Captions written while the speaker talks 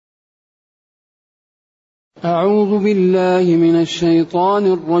أعوذ بالله من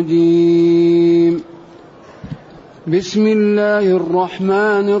الشيطان الرجيم. بسم الله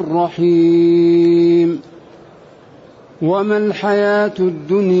الرحمن الرحيم. وما الحياة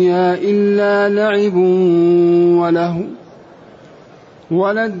الدنيا إلا لعب وله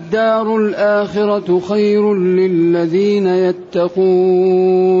وللدار الآخرة خير للذين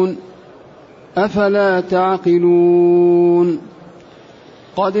يتقون أفلا تعقلون.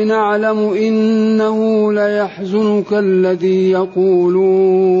 قد نعلم إنه ليحزنك الذي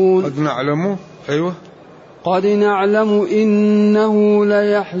يقولون. قد نعلم إنه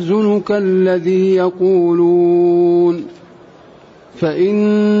ليحزنك الذي يقولون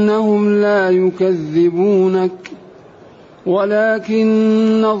فإنهم لا يكذبونك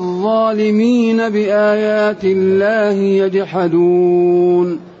ولكن الظالمين بآيات الله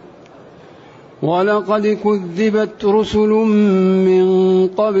يجحدون. ولقد كذبت رسل من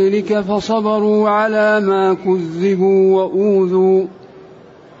قبلك فصبروا على ما كذبوا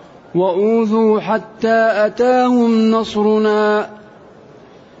وأوذوا حتى أتاهم نصرنا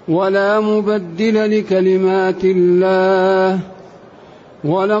ولا مبدل لكلمات الله.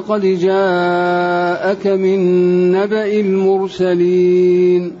 ولقد جاءك من نبأ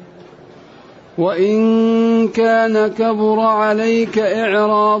المرسلين. وإن كان كبر عليك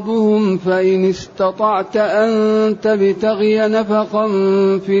إعراضهم فإن استطعت أن تبتغي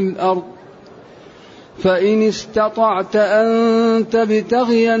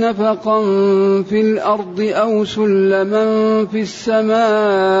نفقا في الأرض أو سلما في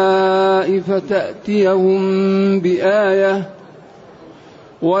السماء فتأتيهم بآية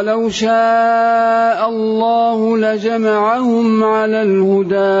ولو شاء الله لجمعهم على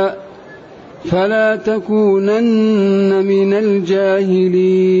الهدى فلا تكونن من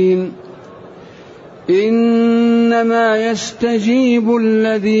الجاهلين. إنما يستجيب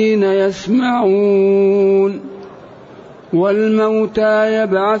الذين يسمعون والموتى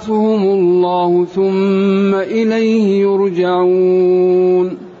يبعثهم الله ثم إليه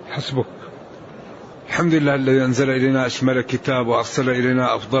يرجعون. حسبك. الحمد لله الذي أنزل إلينا أشمل كتاب وأرسل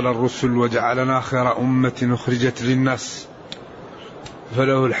إلينا أفضل الرسل وجعلنا خير أمة أخرجت للناس،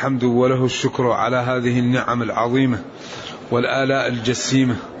 فله الحمد وله الشكر على هذه النعم العظيمة والآلاء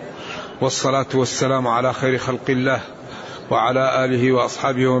الجسيمة، والصلاة والسلام على خير خلق الله وعلى آله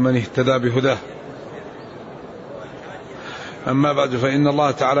وأصحابه ومن اهتدى بهداه. أما بعد، فإن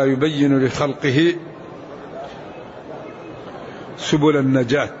الله تعالى يبين لخلقه سبل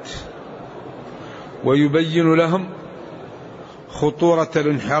النجاة ويبين لهم خطورة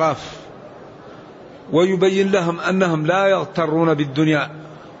الانحراف ويبين لهم أنهم لا يغترون بالدنيا.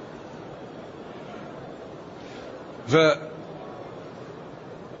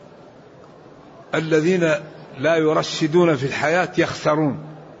 فالذين لا يرشدون في الحياة يخسرون.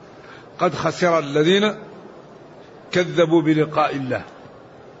 قد خسر الذين كذبوا بلقاء الله.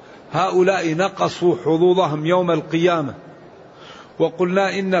 هؤلاء نقصوا حظوظهم يوم القيامة.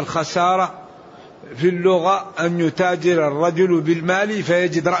 وقلنا إن الخسارة في اللغة أن يتاجر الرجل بالمال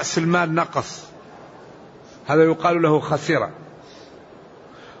فيجد رأس المال نقص، هذا يقال له خسرة.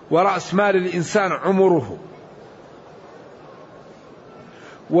 ورأس مال الإنسان عمره،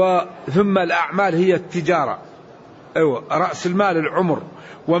 ثم الأعمال هي التجارة. رأس المال العمر،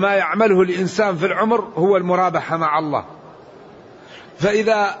 وما يعمله الإنسان في العمر هو المرابحة مع الله.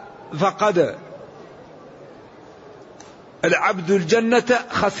 فإذا فقد العبد الجنة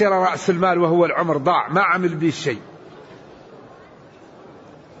خسر رأس المال وهو العمر، ضاع ما عمل به شيء.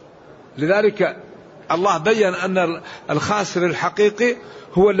 لذلك الله بيّن أن الخاسر الحقيقي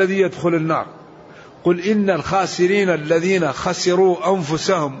هو الذي يدخل النار. قل إن الخاسرين الذين خسروا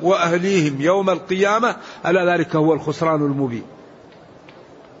أنفسهم وأهليهم يوم القيامة ألا ذلك هو الخسران المبين.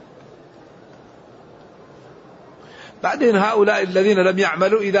 بعدين هؤلاء الذين لم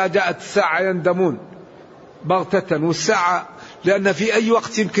يعملوا إذا جاءت الساعة يندمون بغتة. والساعة لأن في أي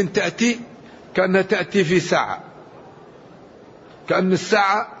وقت يمكن تأتي، كأنها تأتي في ساعة، كأن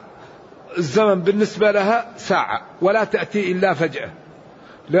الساعة الزمن بالنسبة لها ساعة، ولا تأتي إلا فجأة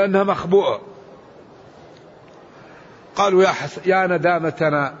لأنها مخبوءة. قالوا يا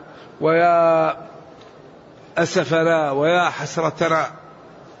ندامتنا ويا أسفنا ويا حسرتنا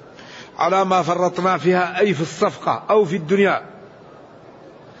على ما فرطنا فيها، أي في الصفقة أو في الدنيا.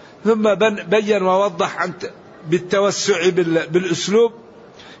 ثم بين ووضح بالتوسع بالأسلوب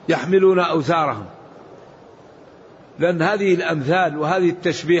يحملون أوزارهم. لأن هذه الأمثال وهذه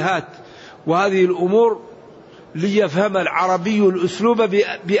التشبيهات وهذه الأمور ليفهم العربي الأسلوب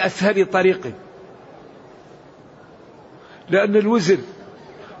بأسهل طريقه. لأن الوزر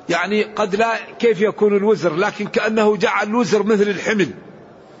يعني قد لا كيف يكون الوزر، لكن كأنه جعل الوزر مثل الحمل،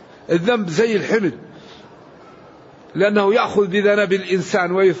 الذنب زي الحمل، لأنه يأخذ بذنب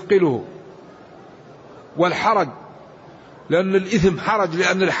الإنسان ويثقله، والحرج لأن الإثم حرج،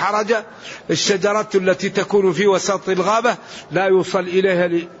 لأن الحرج الشجرة التي تكون في وسط الغابة لا يوصل إليها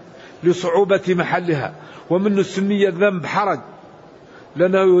لصعوبة محلها، ومنه سمي الذنب حرج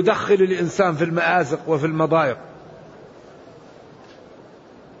لأنه يدخل الإنسان في المآزق وفي المضايق.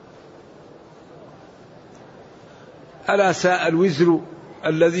 ألا ساء الوزر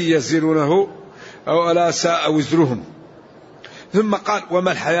الذي يزرونه، أو ألا ساء وزرهم. ثم قال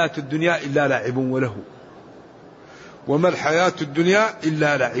وما الحياة الدنيا إلا لعب وله، وما الحياة الدنيا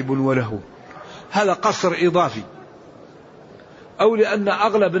إلا لعب وله. هذا قصر إضافي، أو لأن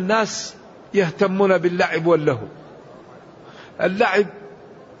أغلب الناس يهتمون باللعب واللهو. اللعب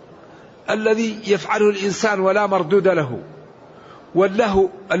الذي يفعله الإنسان ولا مردود له، واللهو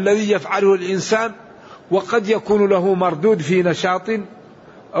الذي يفعله الإنسان وقد يكون له مردود في نشاط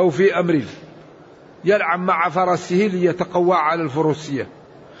أو في أمر. يلعب مع فرسه ليتقوى على الفروسية،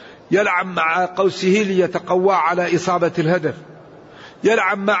 يلعب مع قوسه ليتقوى على إصابة الهدف،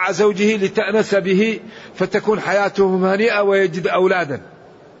 يلعب مع زوجه لتأنس به فتكون حياتهم هنيئة ويجد أولادا.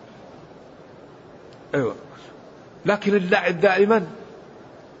 أيوة. لكن اللعب دائما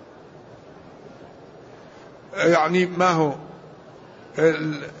يعني ما هو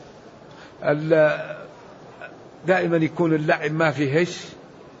دائما يكون اللعب ما فيه هش،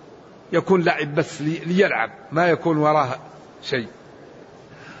 يكون لعب بس ليلعب، ما يكون وراها شيء.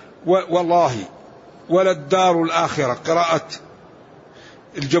 والله وللدار الآخرة، قراءة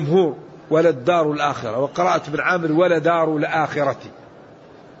الجمهور وللدار الآخرة، وقراءة ابن عامر ولدار الآخرة.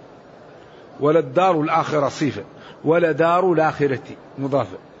 وللدار الآخرة صفة، ولدار الآخرة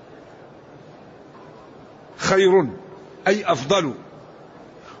مضافة. خير أي أفضل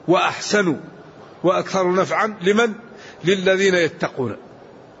وأحسن وأكثر نفعا لمن؟ للذين يتقون.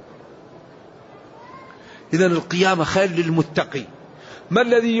 إذن القيامة خير للمتقي. ما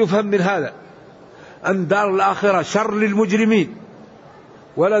الذي يفهم من هذا؟ أن دار الآخرة شر للمجرمين،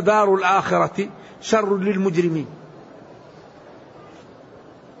 ولا دار الآخرة شر للمجرمين.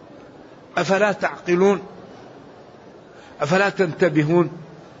 أفلا تعقلون؟ أفلا تنتبهون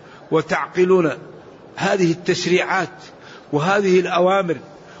وتعقلون هذه التشريعات وهذه الأوامر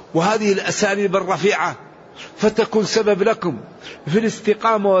وهذه الأساليب الرفيعة فتكون سبب لكم في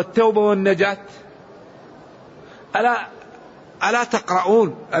الاستقامة والتوبة والنجاة؟ ألا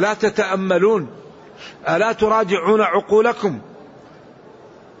تقرؤون؟ ألا تتأملون؟ ألا تراجعون عقولكم؟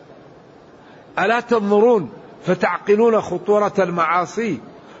 ألا تنظرون فتعقلون خطورة المعاصي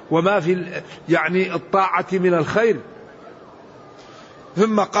وما في يعني الطاعة من الخير؟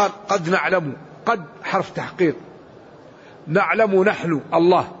 ثم قال قد نعلم، قد حرف تحقيق، نعلم نحن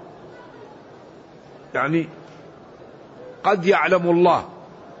الله، يعني قد يعلم الله.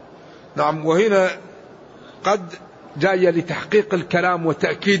 نعم. وهنا قد جاية لتحقيق الكلام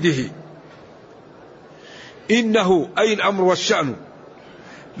وتأكيده. إنه أي الأمر والشأن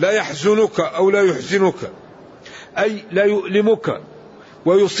لا يحزنك أو لا يحزنك، أي لا يؤلمك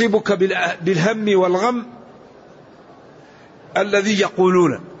ويصيبك بالهم والغم الذي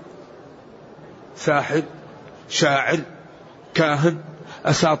يقولون ساحر، شاعر، كاهن،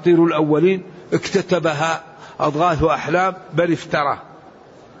 أساطير الأولين، اكتتبها، أضغاث أحلام، بل افترى.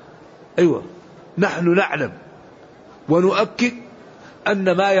 أيوة. نحن نعلم ونؤكد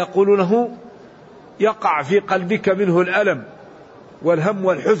أن ما يقولونه يقع في قلبك منه الألم والهم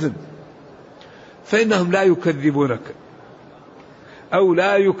والحزن، فإنهم لا يكذبونك أو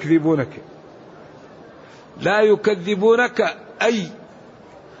لا يكذبونك. لا يكذبونك أي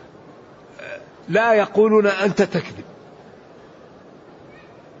لا يقولون أنت تكذب،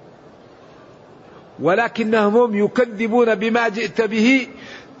 ولكنهم هم يكذبون بما جئت به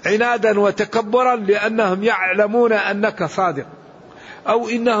عنادا وتكبرا لأنهم يعلمون أنك صادق، أو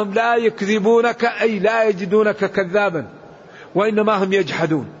إنهم لا يكذبونك أي لا يجدونك كذابا، وإنما هم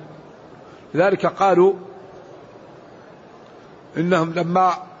يجحدون. لذلك قالوا إنهم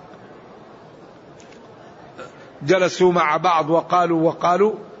لما جلسوا مع بعض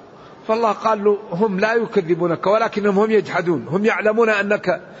وقالوا فالله قال له هم لا يكذبونك ولكنهم هم يجحدون، هم يعلمون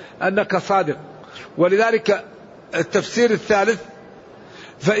أنك صادق. ولذلك التفسير الثالث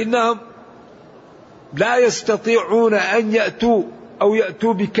فإنهم لا يستطيعون أن يأتوا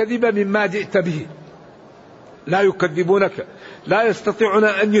بكذبة مما جئت به. لا يكذبونك، لا يستطيعون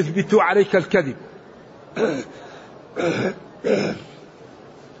أن يثبتوا عليك الكذب،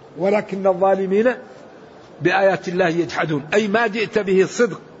 ولكن الظالمين بآيات الله يجحدون، أي ما جئت به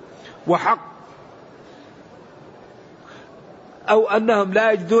صدق وحق، أو أنهم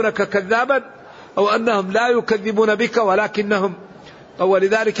لا يجدونك كذابا، أو أنهم لا يكذبون بك ولكنهم.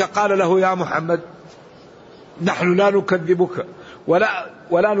 ولذلك قال له يا محمد نحن لا نكذبك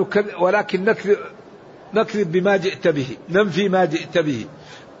ولا نكذب، ولكن نكذب بما جئت به، ننفي ما جئت به،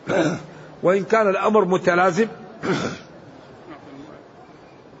 وإن كان الأمر متلازم.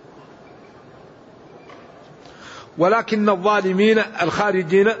 ولكن الظالمين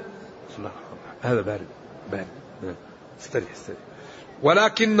الخارجين، هذا بارد استريح.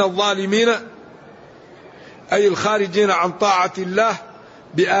 ولكن الظالمين أي الخارجين عن طاعة الله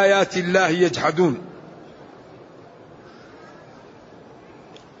بآيات الله يجحدون.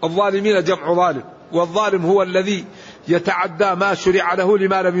 الظالمين جمع ظالم، والظالم هو الذي يتعدى ما شرع له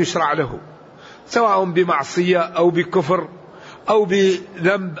لما لم يشرع له، سواء بمعصية أو بكفر أو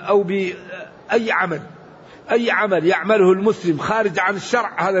بذنب أو بأي عمل. أي عمل يعمله المسلم خارج عن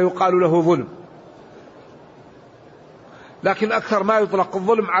الشرع هذا يقال له ظلم. لكن أكثر ما يطلق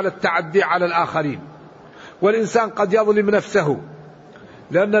الظلم على التعدي على الآخرين، والإنسان قد يظلم نفسه،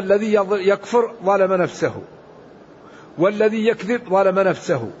 لأن الذي يكفر ظلم نفسه، والذي يكذب ظلم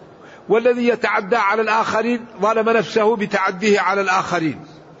نفسه، والذي يتعدى على الآخرين ظلم نفسه بتعديه على الآخرين.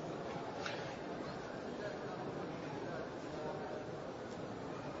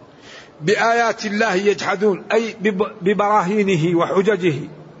 بآيات الله يجحدون أي ببراهينه وحججه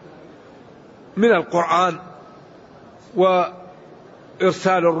من القرآن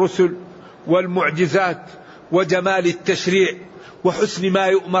وإرسال الرسل والمعجزات وجمال التشريع وحسن ما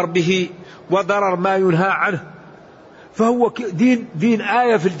يؤمر به وضرر ما ينهى عنه. فهو دين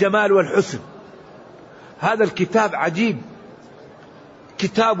آية في الجمال والحسن. هذا الكتاب عجيب،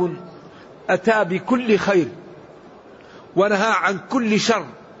 كتاب أتى بكل خير ونهى عن كل شر،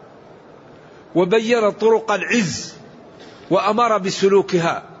 وبين طرق العز وأمر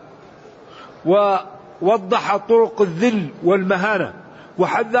بسلوكها، ووضح طرق الذل والمهانة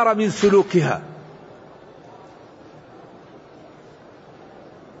وحذر من سلوكها.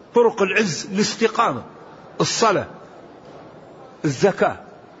 طرق العز الاستقامة، الصلاة، الزكاة،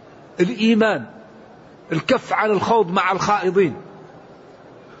 الإيمان، الكف عن الخوض مع الخائضين.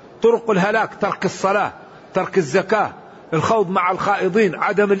 طرق الهلاك ترك الصلاة، ترك الزكاة، الخوض مع الخائضين،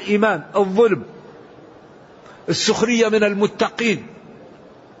 عدم الإيمان، الظلم، السخرية من المتقين،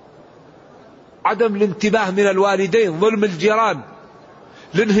 عدم الانتباه من الوالدين، ظلم الجيران،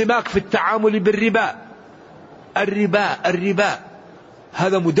 الانهماك في التعامل بالربا. الربا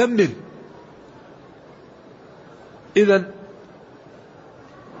هذا مدمر. إذن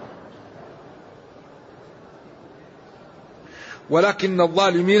ولكن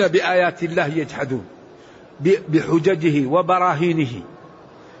الظالمين بآيات الله يجحدون بحججه وبراهينه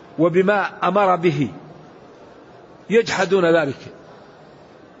وبما أمر به، يجحدون ذلك.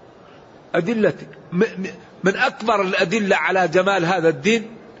 أدلة من أكبر الأدلة على جمال هذا الدين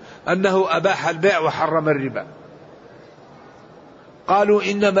أنه أباح البيع وحرم الربا. قالوا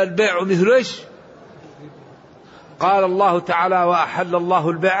إنما البيع مثل إيش؟ قال الله تعالى وأحل الله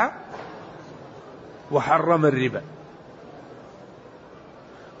البيع وحرم الربا.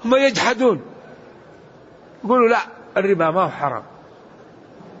 هم يجحدون، يقولوا لا الربا ما هو حرام.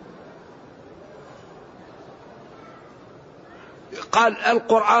 قال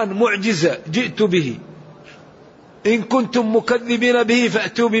القرآن معجزة جئت به، إن كنتم مكذبين به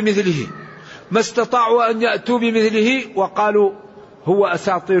فأتوا بمثله، ما استطاعوا أن يأتوا بمثله وقالوا هو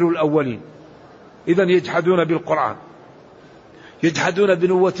أساطير الأولين. إذن يجحدون بالقرآن، يجحدون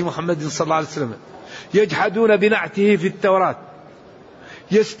بنبوة محمد صلى الله عليه وسلم، يجحدون بنعته في التوراة،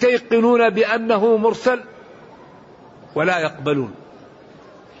 يستيقنون بأنه مرسل ولا يقبلون.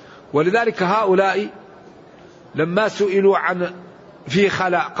 ولذلك هؤلاء لما سئلوا عن في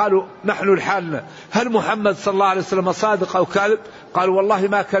خلاء قالوا نحن لحالنا هل محمد صلى الله عليه وسلم صادق أو كاذب؟ قالوا والله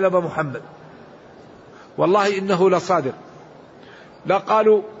ما كذب محمد، والله إنه لصادق. لا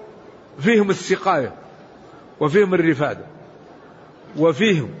قالوا فيهم السقاية وفيهم الرفادة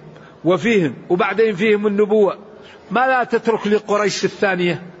وفيهم وبعدين فيهم النبوة. ما لا تترك لقريش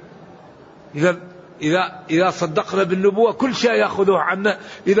الثانية؟ إذا صدقنا بالنبوة كل شيء يأخذوه عنا،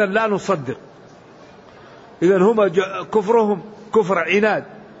 إذا لا نصدق. إذا هم كفرهم كفر عناد،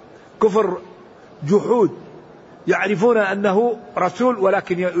 كفر جحود، يعرفون أنه رسول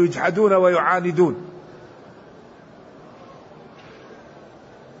ولكن يجحدون ويعاندون.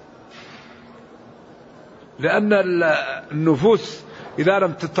 لأن النفوس إذا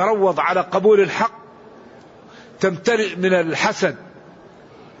لم تتروض على قبول الحق تمتلئ من الحسد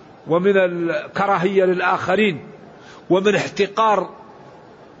ومن الكراهية للآخرين ومن احتقار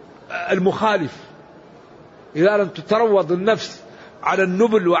المخالف. إذا لم تتروض النفس على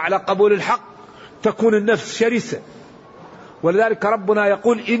النبل وعلى قبول الحق تكون النفس شرسة. ولذلك ربنا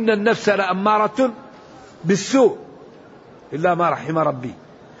يقول إن النفس لأمارة بالسوء إلا ما رحم ربي.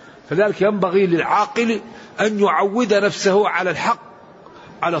 فذلك ينبغي للعاقل أن يعود نفسه على الحق،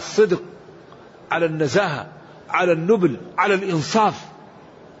 على الصدق، على النزاهة، على النبل، على الإنصاف.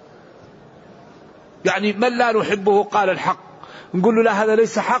 يعني من لا نحبه قال الحق، نقول له لا هذا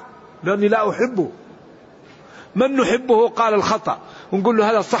ليس حق لأني لا أحبه. من نحبه قال الخطأ، ونقول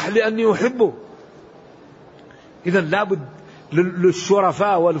له هذا صح لأني أحبه. إذن لابد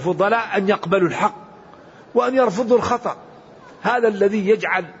للشرفاء والفضلاء أن يقبلوا الحق وأن يرفضوا الخطأ. هذا الذي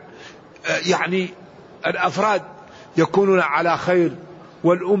يجعل يعني الأفراد يكونون على خير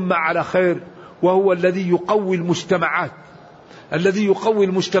والأمة على خير، وهو الذي يقوي المجتمعات. الذي يقوي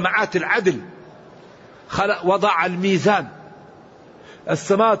المجتمعات العدل، وضع الميزان،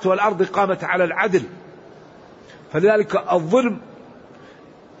 السماوات والأرض قامت على العدل. فلذلك الظلم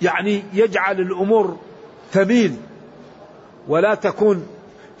يعني يجعل الأمور تميل ولا تكون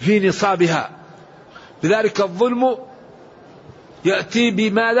في نصابها. لذلك الظلم يأتي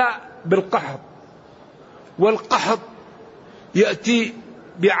بماذا؟ بالقحط، والقحط يأتي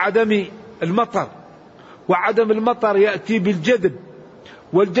بعدم المطر، وعدم المطر يأتي بالجدب،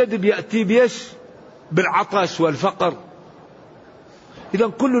 والجدب يأتي بيش؟ بالعطش والفقر.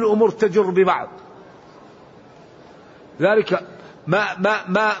 إذن كل الأمور تجر ببعض. ذلك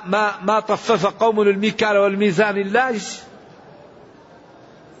ما طفف قوم المكيال والميزان إلا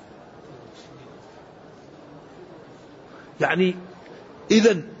يعني.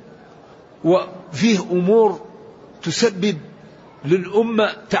 إذن وفيه أمور تسبب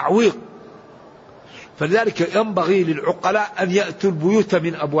للأمة تعويق. فلذلك ينبغي للعقلاء أن يأتوا البيوت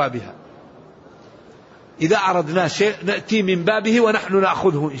من أبوابها. إذا أردنا شيء نأتي من بابه ونحن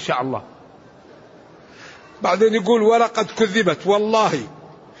نأخذه إن شاء الله. بعدين يقول ولقد كذبت، والله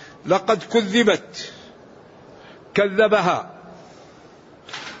لقد كذبت كذبها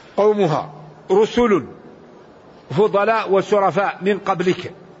قومها رسل فضلاء وشرفاء من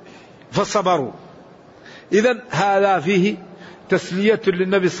قبلك فصبروا. إذن هذا فيه تسلية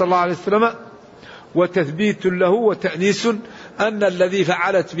للنبي صلى الله عليه وسلم وتثبيت له وتأنيس أن الذي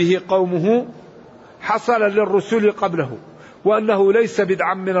فعلت به قومه حصل للرسل قبله، وأنه ليس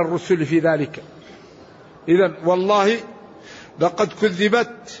بدعا من الرسل في ذلك. إذن والله لقد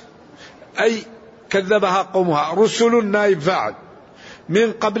كذبت أي كذبها قومها رسل نائب فاعل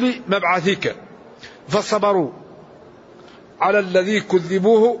من قبل مبعثك فصبروا على الذي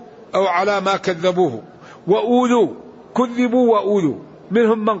كذبوه أو على ما كذبوه، وأوذوا، كذبوا وأوذوا،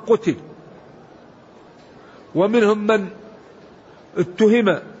 منهم من قتل ومنهم من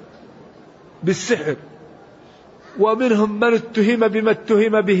اتهم بالسحر ومنهم من اتهم بما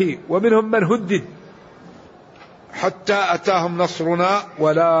اتهم به ومنهم من هدد حتى أتاهم نصرنا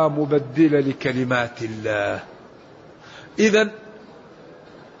ولا مبدل لكلمات الله. إذن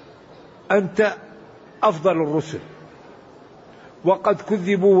أنت أفضل الرسل وقد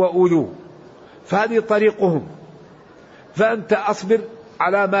كذبوا وأوذوا، فهذه طريقهم، فأنت أصبر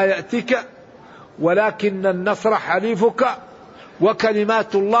على ما يأتيك، ولكن النصر حليفك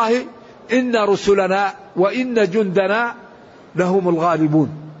وكلمات الله إن رسلنا وإن جندنا لهم الغالبون.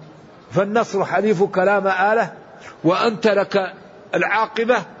 فالنصر حليفك لا مآلة، وأنت لك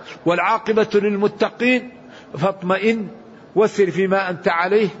العاقبة، والعاقبة للمتقين. فاطمئن وسر فيما أنت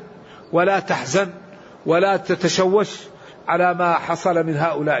عليه ولا تحزن ولا تتشوش على ما حصل من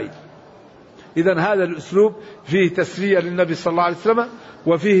هؤلاء. إذن هذا الأسلوب فيه تسلية للنبي صلى الله عليه وسلم،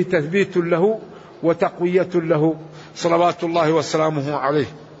 وفيه تثبيت له وتقوية له صلوات الله وسلامه عليه.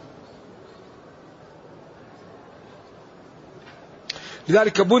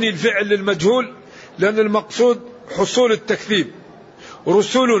 لذلك بني الفعل للمجهول، لأن المقصود حصول التكذيب.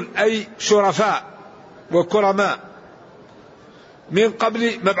 رسل أي شرفاء وكرماء من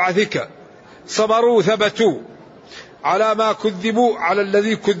قبل مبعثك، صبروا ثبتوا على ما كذبوا، على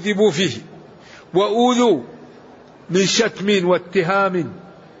الذي كذبوا فيه، وأوذوا من شتم واتهام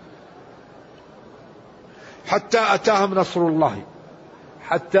حتى أتاهم نصر الله،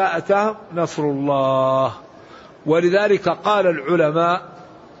 حتى أتاهم نصر الله. ولذلك قال العلماء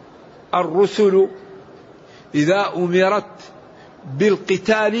الرسل إذا أمرت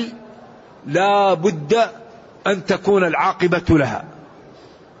بالقتال لا بد أن تكون العاقبة لها.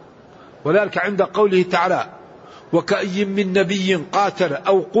 وذلك عند قوله تعالى وكأي من نبي قاتل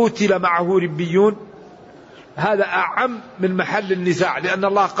أو قتل معه ربيون، هذا أعم من محل النزاع، لأن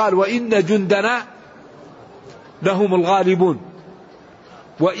الله قال وإن جندنا لهم الغالبون،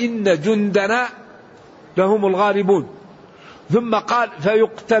 وإن جندنا لهم الغالبون. ثم قال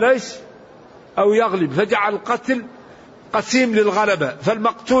فيقتلش أو يغلب، فجعل القتل قسيم للغلبة،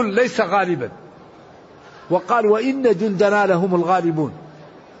 فالمقتول ليس غالبا. وقال وإن جندنا لهم الغالبون.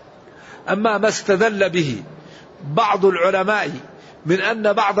 أما ما استدل به بعض العلماء من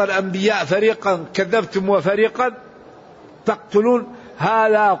أن بعض الأنبياء فريقا كذبتم وفريقا تقتلون،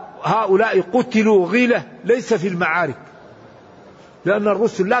 هؤلاء قتلوا غيلة ليس في المعارك، لأن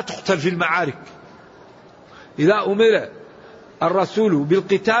الرسل لا تقتل في المعارك. إذا أمر الرسول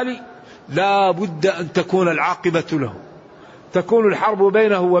بالقتال لا بد أن تكون العاقبة له، تكون الحرب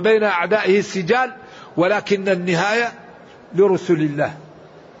بينه وبين أعدائه السجال، ولكن النهاية لرسل الله.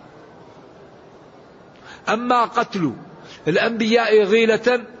 أما قتل الأنبياء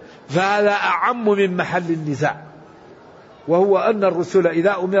غيلة فهذا أعم من محل النزاع، وهو أن الرسل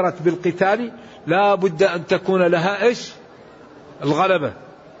إذا أمرت بالقتال لا بد أن تكون لها إيش؟ الغلبة،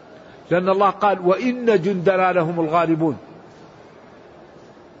 لأن الله قال وإن جندنا لهم الغالبون.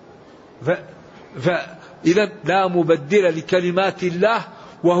 فإذا لا مبدل لكلمات الله،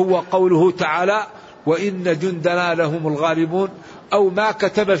 وهو قوله تعالى وإن جندنا لهم الغالبون، أو ما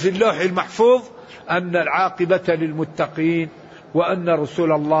كتب في اللوح المحفوظ أن العاقبة للمتقين، وأن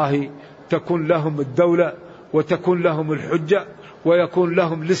رسول الله تكون لهم الدولة وتكون لهم الحجة ويكون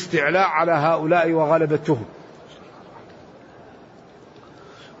لهم الاستعلاء على هؤلاء وغلبتهم.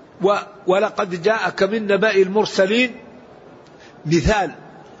 ولقد جاءك من نبأ المرسلين مثال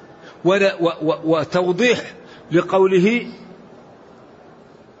وتوضيح لقوله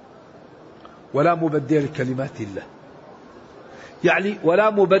ولا مبدل لكلمات الله، يعني ولا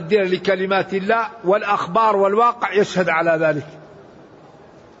مبدل لكلمات الله، والأخبار والواقع يشهد على ذلك.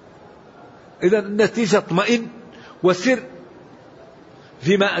 إذا النتيجة اطمئن وسر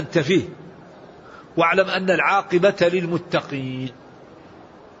فيما أنت فيه، واعلم أن العاقبة للمتقين.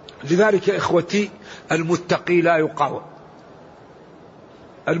 لذلك يا إخوتي المتقي لا يقاوم،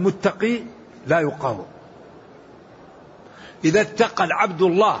 المتقي لا يقاوم. إذا اتقى العبد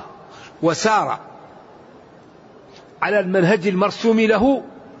الله وسار على المنهج المرسوم له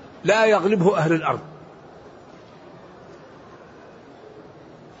لا يغلبه أهل الأرض،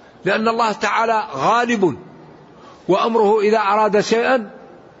 لأن الله تعالى غالب، وأمره إذا أراد شيئا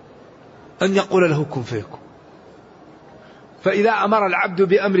أن يقول له كن فيكون. فإذا أمر العبد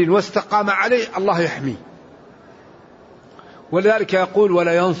بأمر واستقام عليه الله يحميه. ولذلك يقول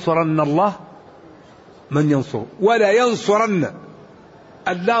ولا ينصرن الله من ينصره، ولا ينصرن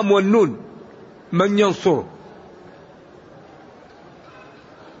اللام والنون من ينصره.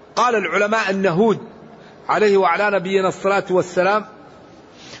 قال العلماء أن هود عليه وعلى نبينا الصلاة والسلام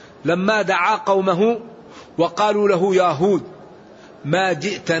لما دعا قومه وقالوا له يا هود ما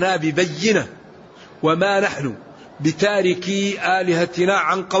جئتنا ببينة وما نحن بتاركي آلهتنا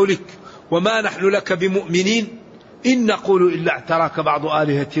عن قولك وما نحن لك بمؤمنين إن نقول إلا اعتراك بعض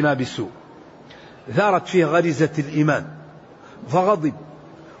آلهتنا بسوء، ثارت فيه غريزة الإيمان فغضب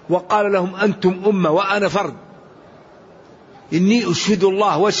وقال لهم أنتم أمة وأنا فرد، إني أشهد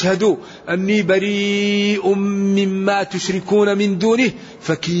الله واشهدوا أني بريء مما تشركون من دونه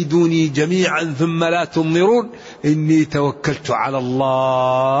فكيدوني جميعا ثم لا تنظرون إني توكلت على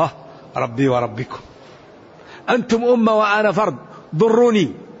الله ربي وربكم. أنتم أمة وأنا فرد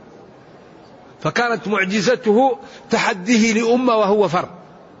ضروني، فكانت معجزته تحديه لأمة وهو فرد،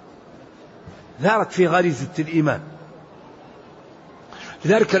 ثارت في غريزة الإيمان.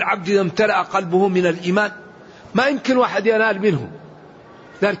 لذلك العبد إذا امتلأ قلبه من الإيمان ما يمكن واحد ينال منه.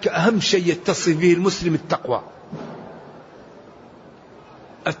 ذلك أهم شيء يتصف به المسلم التقوى.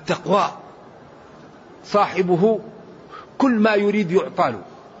 التقوى صاحبه كل ما يريد يعطى له،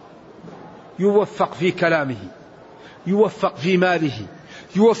 يوفق في كلامه، يوفق في ماله،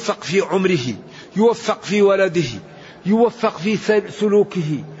 يوفق في عمره، يوفق في ولده، يوفق في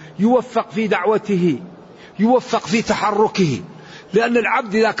سلوكه، يوفق في دعوته، يوفق في تحركه. لأن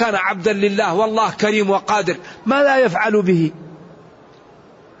العبد إذا كان عبدا لله والله كريم وقادر ما لا يفعل به،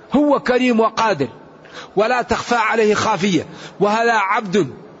 هو كريم وقادر ولا تخفى عليه خافية، وهذا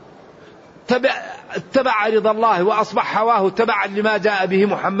عبد اتبع رضا الله وأصبح هواه تبعا لما جاء به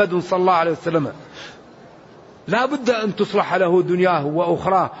محمد صلى الله عليه وسلم. لا بد أن تصلح له دنياه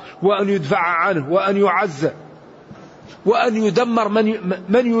وأخراه، وأن يدفع عنه، وأن يعز، وأن يدمر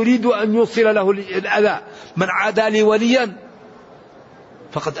من يريد أن يوصل له الأذى. من عادى لي وليا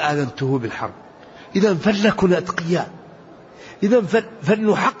فقد آذنته بالحرب. إذا فلنكن أتقياء، إذا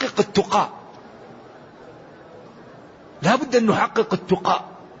فلنحقق التقى، لا بد أن نحقق التقى،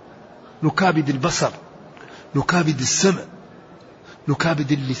 نكابد البصر، نكابد السمع،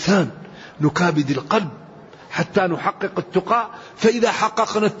 نكابد اللسان، نكابد القلب حتى نحقق التقى. فإذا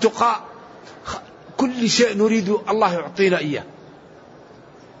حققنا التقى كل شيء نريد الله يعطينا إياه.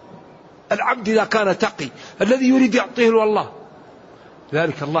 العبد إذا كان تقي الذي يريد يعطيه له الله.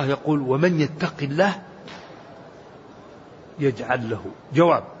 ذلك الله يقول ومن يتق الله يجعل له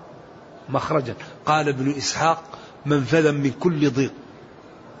جواب مخرجا. قال ابن إسحاق منفذا من كل ضيق.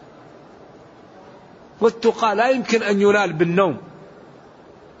 والتقى لا يمكن أن ينال بالنوم،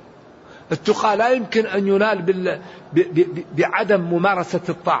 التقى لا يمكن أن ينال بعدم ممارسة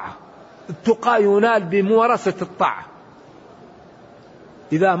الطاعة، التقى ينال بممارسة الطاعة.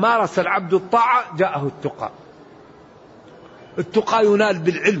 إذا مارس العبد الطاعة جاءه التقى. التقى ينال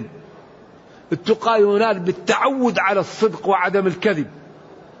بالعلم، التقى ينال بالتعود على الصدق وعدم الكذب،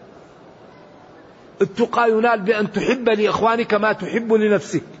 التقى ينال بأن تحب لإخوانك ما تحب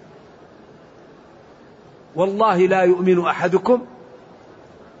لنفسك. والله لا يؤمن أحدكم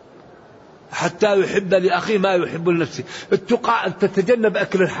حتى يحب لأخيه ما يحب لنفسه. التقى أن تتجنب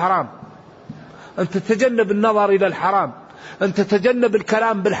أكل الحرام، أن تتجنب النظر إلى الحرام، أن تتجنب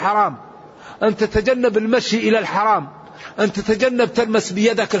الكلام بالحرام، أن تتجنب المشي إلى الحرام، أن تتجنب تلمس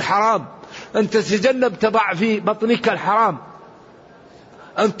بيدك الحرام، أن تتجنب تضع في بطنك الحرام،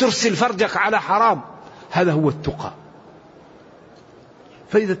 أن ترسل فرجك على حرام. هذا هو التقى.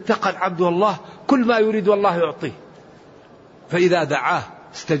 فإذا اتقى العبد الله كل ما يريد الله يعطيه، فإذا دعاه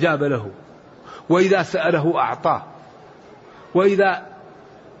استجاب له، وإذا سأله أعطاه، وإذا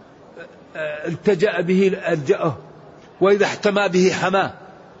التجأ به ألجأه، وإذا احتمى به حماه،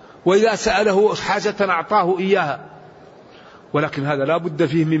 وإذا سأله حاجة أعطاه إياها. ولكن هذا لا بد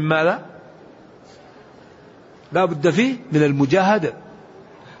فيه من ماذا؟ لا بد فيه من المجاهدة.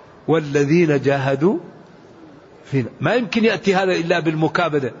 والذين جاهدوا فينا، ما يمكن يأتي هذا إلا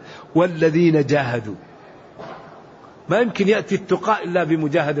بالمكابدة. والذين جاهدوا، ما يمكن يأتي التقاء إلا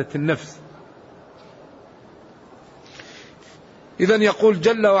بمجاهدة النفس. إذن يقول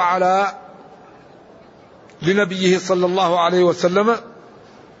جل وعلا لنبيه صلى الله عليه وسلم: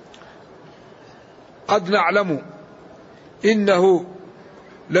 قد نعلم إنه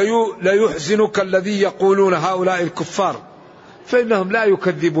ليحزنك الذي يقولون هؤلاء الكفار، فإنهم لا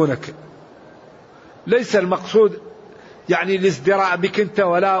يكذبونك. ليس المقصود يعني الازدراء بك أنت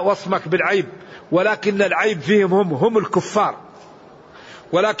ولا وصمك بالعيب، ولكن العيب فيهم هم الكفار.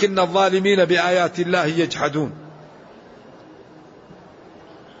 ولكن الظالمين بآيات الله يجحدون.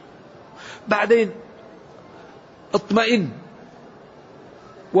 بعدين اطمئن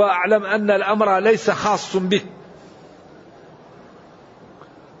واعلم أن الأمر ليس خاص بك،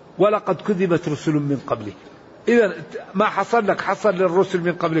 ولقد كذبت رسل من قبلك. إذن ما حصل لك حصل للرسل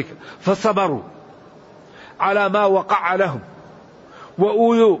من قبلك، فصبروا على ما وقع لهم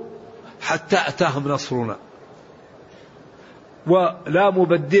وأوذوا حتى أتاهم نصرنا، ولا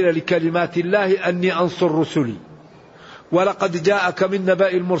مبدل لكلمات الله أني أنصر رسلي، ولقد جاءك من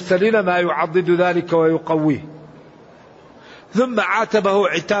نبأ المرسلين ما يعضد ذلك ويقويه. ثم عاتبه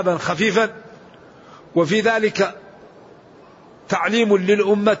عتابا خفيفا، وفي ذلك تعليم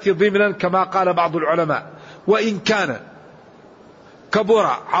للأمة ضمنا كما قال بعض العلماء: وإن كان كبر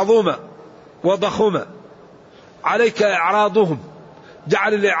عظم وضخم عليك إعراضهم.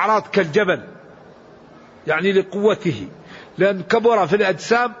 جعل الإعراض كالجبل يعني لقوته، لأن كبر في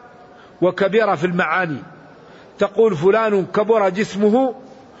الأجسام وكبير في المعاني. تقول فلان كبر جسمه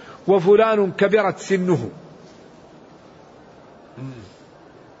وفلان كبرت سنه.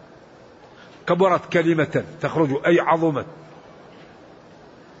 كبرت كلمة تخرج أي عظمت.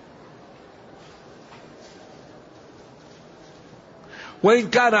 وإن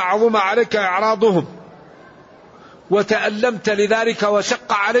كان عظم عليك إعراضهم وتألمت لذلك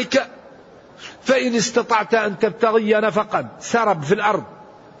وشق عليك، فإن استطعت أن تبتغي نفقا سرب في الأرض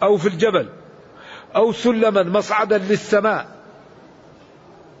أو في الجبل أو سلما مصعدا للسماء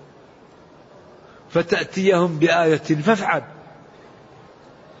فتأتيهم بآية فافعل.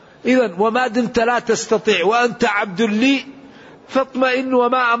 إذن وما دمت لا تستطيع وأنت عبد لي فاطمئن،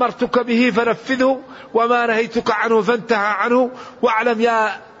 وما أمرتك به فنفذه، وما نهيتك عنه فانتهى عنه، واعلم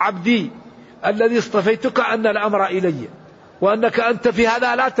يا عبدي الذي اصطفيتك أن الأمر إلي، وأنك أنت في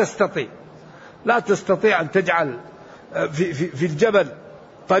هذا لا تستطيع أن تجعل في الجبل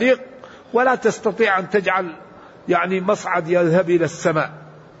طريق، ولا تستطيع أن تجعل يعني مصعد يذهب إلى السماء.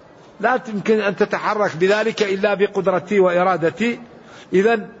 لا يمكن أن تتحرك بذلك إلا بقدرتي وإرادتي.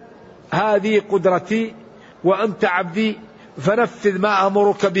 إذن هذه قدرتي وأنت عبدي، فنفذ ما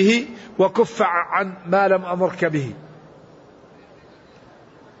أمرك به وكف عن ما لم أمرك به.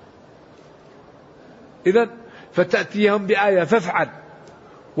 إذن فتأتيهم بآية فافعل،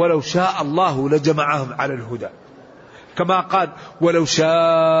 ولو شاء الله لجمعهم على الهدى، كما قال: ولو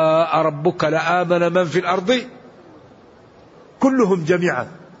شاء ربك لآمن من في الأرض كلهم جميعا.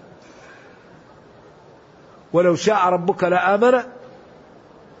 ولو شاء ربك لآمن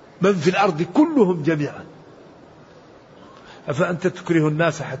من في الأرض كلهم جميعا، أفأنت تكره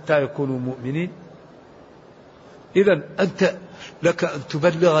الناس حتى يكونوا مؤمنين؟ إذن أنت لك أن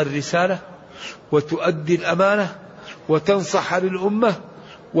تبلغ الرسالة وتؤدي الأمانة وتنصح للأمة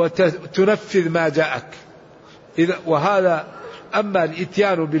وتنفذ ما جاءك. وهذا أما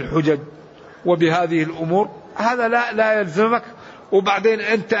الإتيان بالحجج وبهذه الأمور هذا لا يلزمك. وبعدين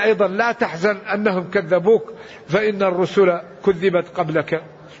أنت أيضا لا تحزن أنهم كذبوك، فإن الرسل كذبت قبلك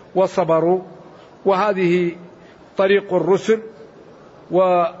وصبروا، وهذه طريق الرسل،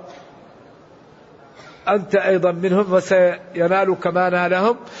 وأنت أيضا منهم وسينالك ما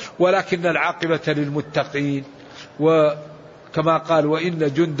نالهم، ولكن العاقبة للمتقين. وكما قال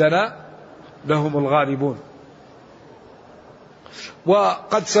وإن جندنا لهم الغالبون.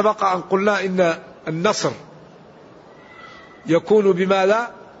 وقد سبق أن قلنا إن النصر يكون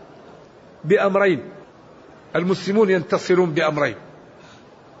بماذا؟ بأمرين. المسلمون ينتصرون بأمرين: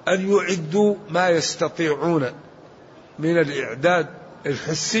 أن يعدوا ما يستطيعون من الإعداد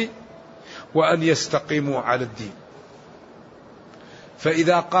الحسي، وأن يستقيموا على الدين.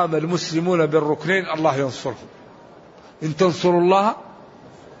 فإذا قام المسلمون بالركنين الله ينصرهم. إن تنصروا الله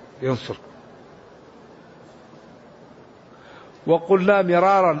ينصركم. وقلنا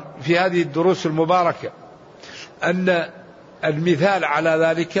مرارا في هذه الدروس المباركة أن المثال على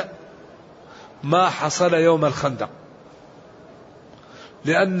ذلك ما حصل يوم الخندق،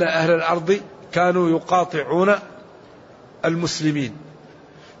 لأن أهل الأرض كانوا يقاطعون المسلمين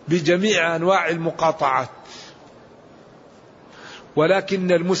بجميع أنواع المقاطعات،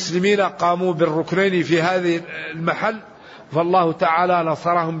 ولكن المسلمين قاموا بالركنين في هذه المحل، فالله تعالى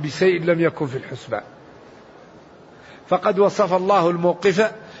نصرهم بشيء لم يكن في الحسبان. فقد وصف الله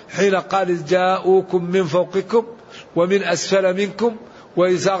الموقف حين قال جاءوكم من فوقكم ومن أسفل منكم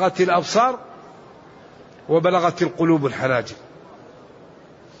وإذ زاغت الأبصار وبلغت القلوب الحناجر.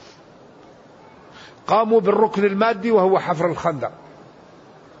 قاموا بالركن المادي وهو حفر الخندق،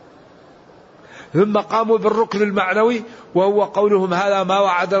 ثم قاموا بالركن المعنوي وهو قولهم هذا ما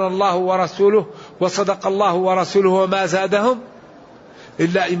وعدنا الله ورسوله وصدق الله ورسوله وما زادهم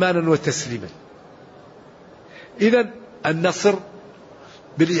إلا إيمانا وتسليما. إذن النصر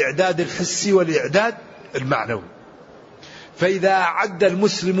بالإعداد الحسي والإعداد المعنوي. فإذا أعد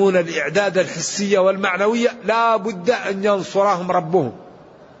المسلمون الإعداد الحسي والمعنوي لا بد أن ينصرهم ربهم.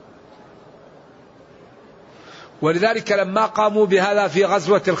 ولذلك لما قاموا بهذا في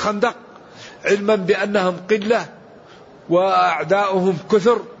غزوة الخندق علما بأنهم قلة وأعداؤهم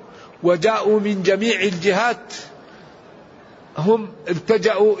كثر وجاءوا من جميع الجهات، هم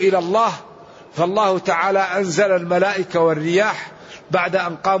التجأوا إلى الله، فالله تعالى أنزل الملائكة والرياح بعد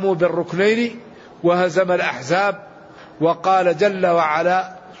أن قاموا بالركنين وهزم الأحزاب. وقال جل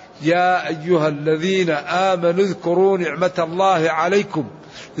وعلا يا أيها الذين آمنوا اذكروا نعمة الله عليكم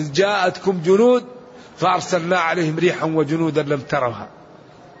إذ جاءتكم جنود فأرسلنا عليهم ريحا وجنودا لم تروها.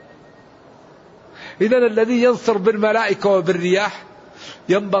 إذن الذي ينصر بالملائكة وبالرياح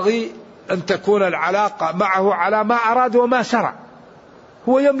ينبغي أن تكون العلاقة معه على ما أراد وما شرع.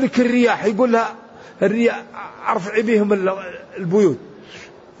 هو يملك الرياح، يقول لها الرياح ارفع بهم البيوت،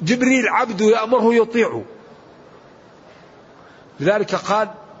 جبريل عبده يأمره يطيعه. لذلك قال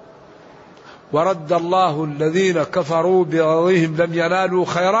ورد الله الذين كفروا بغيظهم لم ينالوا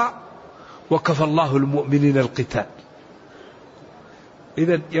خيرا وكفى الله المؤمنين القتال.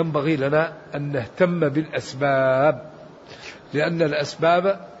 إذن ينبغي لنا أن نهتم بالأسباب، لأن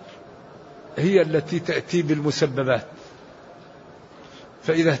الأسباب هي التي تأتي بالمسببات.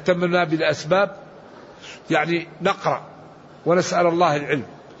 فإذا اهتمنا بالأسباب يعني نقرأ ونسأل الله العلم،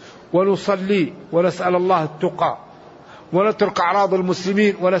 ونصلي ونسأل الله التقى، ونترك أعراض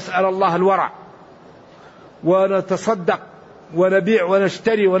المسلمين ونسأل الله الورع، ونتصدق ونبيع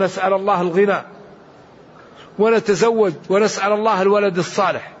ونشتري ونسأل الله الغنى، ونتزوج ونسأل الله الولد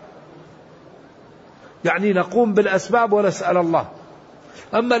الصالح. يعني نقوم بالأسباب ونسأل الله.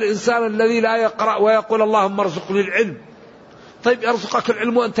 أما الإنسان الذي لا يقرأ ويقول اللهم ارزقني العلم، طيب يرزقك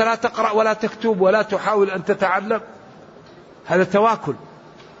العلم وأنت لا تقرأ ولا تكتب ولا تحاول أن تتعلم، هذا تواكل.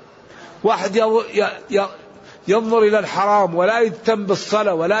 واحد ينظر إلى الحرام ولا يهتم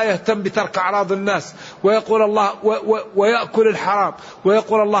بالصلاة ولا يهتم بترك أعراض الناس ويقول الله ويأكل الحرام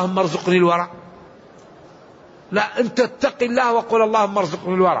ويقول اللهم ارزقني الورع. لا، أنت اتق الله وقل اللهم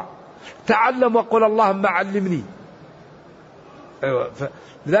ارزقني الورع، تعلم وقل اللهم علمني.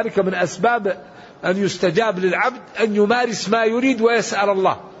 لذلك من أسباب أن يستجاب للعبد أن يمارس ما يريد ويسأل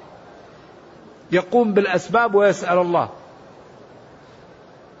الله، يقوم بالأسباب ويسأل الله.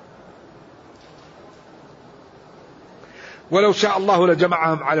 ولو شاء الله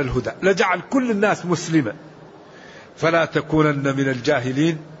لجمعهم على الهدى لجعل كل الناس مسلمة، فلا تكونن من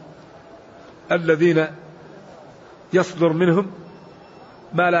الجاهلين الذين يصدر منهم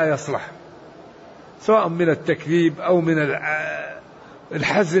ما لا يصلح، سواء من التكذيب أو من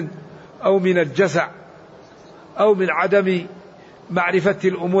الحزن أو من الجزع أو من عدم معرفة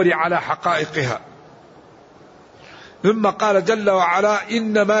الأمور على حقائقها. ثم قال جل وعلا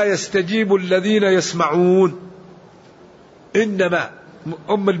إنما يستجيب الذين يسمعون. إنما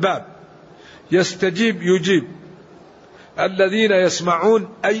أم الباب، يستجيب يجيب، الذين يسمعون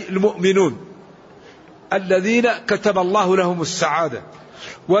أي المؤمنون الذين كتب الله لهم السعادة،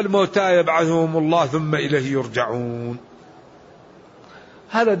 والموتى يبعثهم الله ثم إليه يرجعون.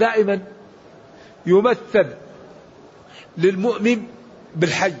 هذا دائما يمثل للمؤمن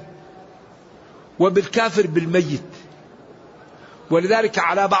بالحي وبالكافر بالميت، ولذلك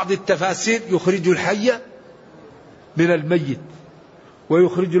على بعض التفاسير يخرج الحي من الميت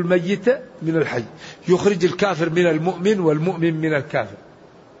ويخرج الميت من الحي، يخرج الكافر من المؤمن والمؤمن من الكافر،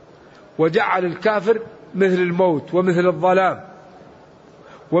 وجعل الكافر مثل الموت ومثل الظلام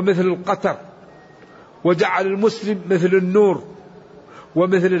ومثل القطر، وجعل المسلم مثل النور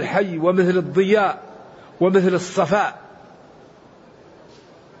ومثل الحي ومثل الضياء ومثل الصفاء.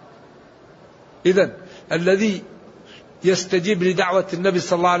 إذن الذي يستجيب لدعوة النبي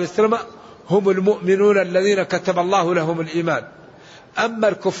صلى الله عليه وسلم هم المؤمنون الذين كتب الله لهم الإيمان. أما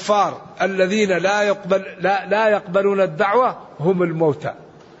الكفار الذين لا يقبلون الدعوة هم الموتى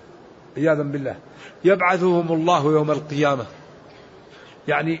عياذا بالله، يبعثهم الله يوم القيامة،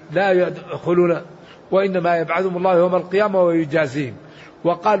 يعني لا يدخلون، وإنما يبعثهم الله يوم القيامة ويجازيهم.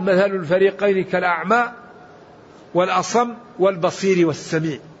 وقال مثل الفريقين كالأعمى والأصم والبصير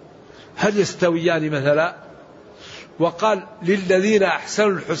والسميع هل يستويان مثلا. وقال للذين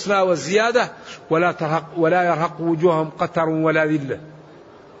أحسنوا الحسنى والزيادة ولا يرهق وجوههم قتر ولا ذلة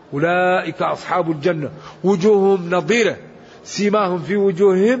أولئك أصحاب الجنة وجوههم نضيرة سيماهم في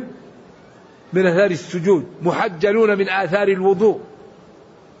وجوههم من أثار السجود محجلون من آثار الوضوء.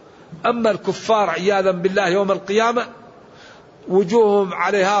 أما الكفار عياذا بالله يوم القيامة وجوههم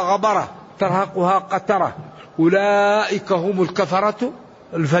عليها غبرة ترهقها قترة أولئك هم الكفرة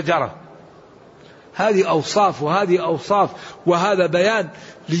الفجرة. هذه أوصاف وهذه أوصاف، وهذا بيان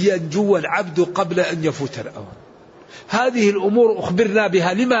لينجو العبد قبل أن يفوت الأوان. هذه الأمور أخبرنا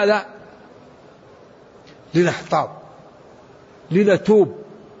بها لماذا؟ لنحتاط، لنتوب،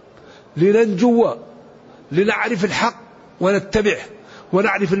 لننجو، لنعرف الحق ونتبعه،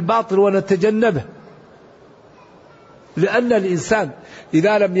 ونعرف الباطل ونتجنبه. لأن الإنسان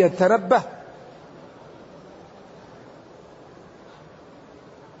إذا لم يتنبه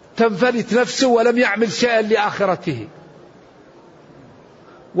تنفلت نفسه ولم يعمل شيئا لآخرته.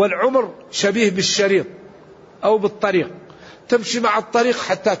 والعمر شبيه بالشريط أو بالطريق، تمشي مع الطريق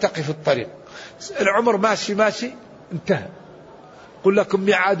حتى تقف الطريق، العمر ماشي ماشي انتهى. قل لكم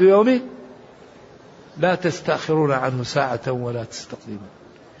ميعاد يوم لا تستأخرون عنه ساعة ولا تستقدمون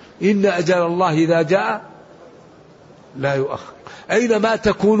إن أجل الله إذا جاء لا يؤخر أينما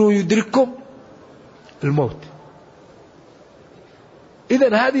تكونوا يدرككم الموت.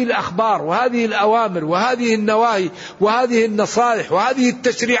 إذن هذه الأخبار وهذه الأوامر وهذه النواهي وهذه النصائح وهذه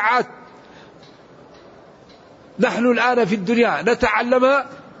التشريعات نحن الآن في الدنيا نتعلمها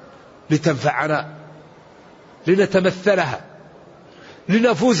لتنفعنا، لنتمثلها،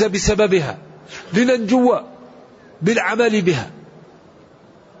 لنفوز بسببها، لننجو بالعمل بها.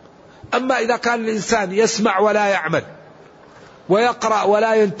 أما إذا كان الإنسان يسمع ولا يعمل ويقرأ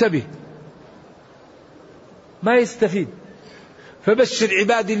ولا ينتبه ما يستفيد. فبشر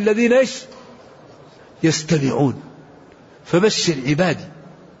عبادي الذين يستمعون، فبشر عبادي،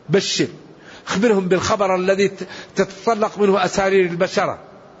 بشر اخبرهم بالخبر الذي تتطلق منه أسارير البشرة.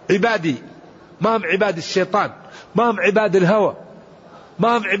 عبادي ما هم عباد الشيطان، ما هم عباد الهوى،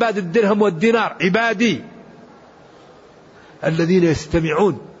 ما هم عباد الدرهم والدينار، عبادي الذين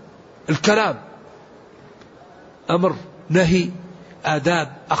يستمعون الكلام، أمر نهي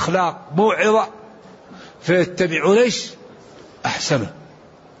آداب أخلاق موعظة، فيتبعون أحسنه.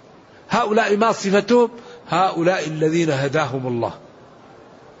 هؤلاء ما صفتهم؟ هؤلاء الذين هداهم الله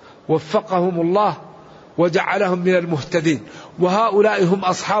وفقهم الله وجعلهم من المهتدين. وهؤلاء هم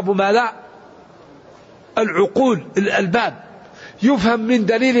أصحاب ما لا العقول الألباب. يفهم من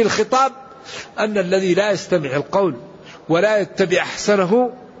دليل الخطاب أن الذي لا يستمع القول ولا يتبع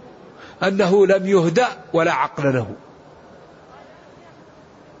أحسنه أنه لم يهدأ ولا عقل له.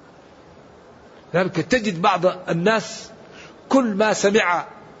 ذلك تجد بعض الناس كل ما سمع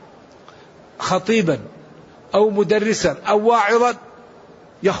خطيبا أو مدرسا أو واعظا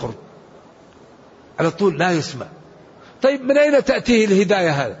يخرج على طول لا يسمع. طيب من أين تأتيه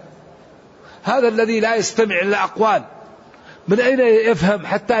الهداية؟ هذا الذي لا يستمع للأقوال من أين يفهم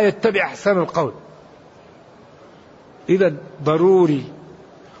حتى يتبع أحسن القول؟ إذن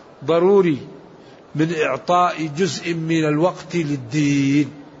ضروري من إعطاء جزء من الوقت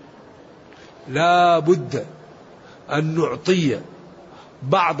للدين. لا بد أن نعطي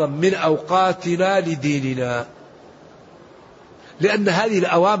بعضا من أوقاتنا لديننا، لأن هذه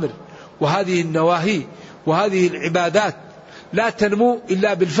الأوامر وهذه النواهي وهذه العبادات لا تنمو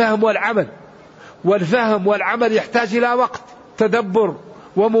إلا بالفهم والعمل، والفهم والعمل يحتاج إلى وقت تدبر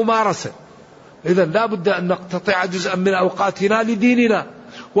وممارسة. إذن لا بد أن نقتطع جزءا من أوقاتنا لديننا،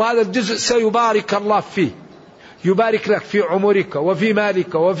 وهذا الجزء سيبارك الله فيه، يبارك لك في عمرك وفي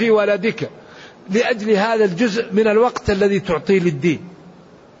مالك وفي ولدك، لأجل هذا الجزء من الوقت الذي تعطيه للدين.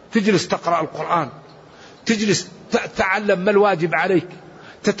 تجلس تقرأ القرآن، تجلس تتعلم ما الواجب عليك،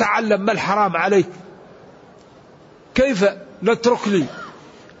 تتعلم ما الحرام عليك. كيف نترك لي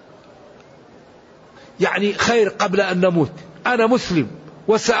يعني خير قبل أن نموت؟ أنا مسلم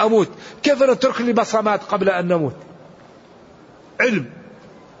وسأموت، كيف نترك لي بصمات قبل أن نموت؟ علم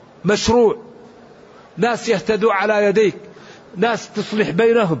مشروع، ناس يهتدوا على يديك، ناس تصلح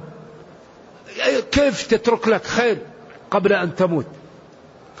بينهم، كيف تترك لك خير قبل أن تموت؟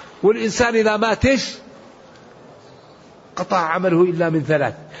 والإنسان إذا ماتش قطع عمله إلا من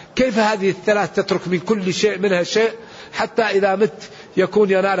ثلاث. كيف هذه الثلاث تترك من كل شيء منها شيء حتى إذا مت يكون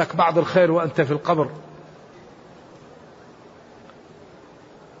ينالك بعض الخير وأنت في القبر؟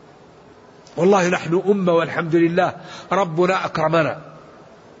 والله نحن أمة والحمد لله، ربنا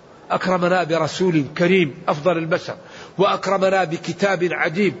أكرمنا برسول كريم أفضل البشر، وأكرمنا بكتاب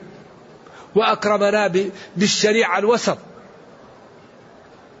عجيب، وأكرمنا بالشريعة الوسط،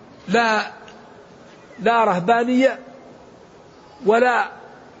 لا رهبانية ولا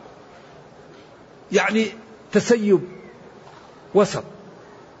يعني تسيب، وسط.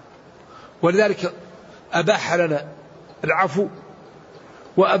 ولذلك أباح لنا العفو،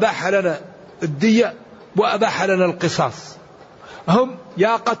 وأباح لنا الدية، وأباح لنا القصاص. هم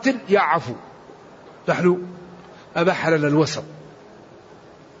يا قتل يا عفو، نحن أباح لنا الوسط.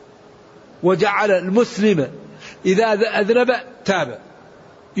 وجعل المسلم إذا أذنب تاب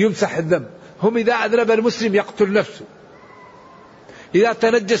يمسح الذنب، هم إذا أذنب المسلم يقتل نفسه، إذا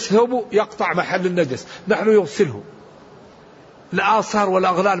تنجس ثوبه يقطع محل النجس، نحن يغسله. الآثار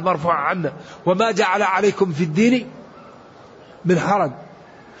والأغلال مرفوعة عنا، وما جعل عليكم في الدين من حرج،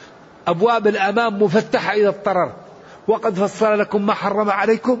 أبواب الأمام مفتحة إذا اضطررت، وقد فصل لكم ما حرم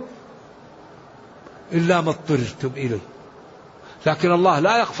عليكم إلا ما اضطررتم إليه. لكن الله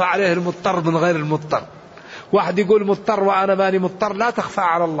لا يخفى عليه المضطر من غير المضطر. واحد يقول مضطر وأنا ماني مضطر، لا تخفى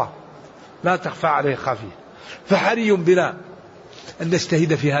على الله، لا تخفى عليه خافية. فحري بنا أن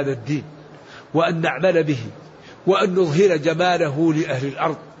نجتهد في هذا الدين، وأن نعمل به، وأن نظهر جماله لأهل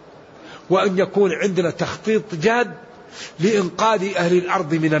الأرض، وأن يكون عندنا تخطيط جاد لإنقاذ أهل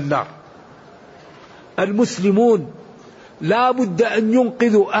الأرض من النار. المسلمون لا بد أن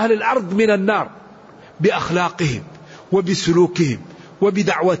ينقذوا أهل الأرض من النار بأخلاقهم وبسلوكهم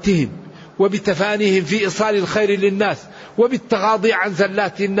وبدعوتهم وبتفانيهم في إيصال الخير للناس، وبالتغاضي عن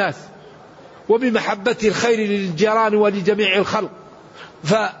زلات الناس، وبمحبة الخير للجيران ولجميع الخلق.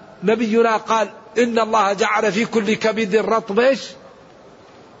 فنبينا قال إن الله جعل في كل كبد رطب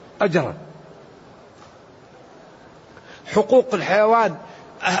أجرا. حقوق الحيوان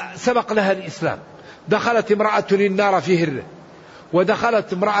سبق لها الإسلام. دخلت امرأة النار في هرة،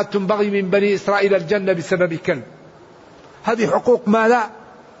 ودخلت امرأة بغي من بني إسرائيل الجنة بسبب كلب. هذه حقوق ما لا.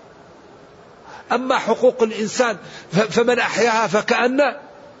 أما حقوق الإنسان فمن أحياها فكأن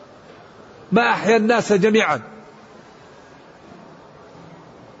ما أحيا الناس جميعا.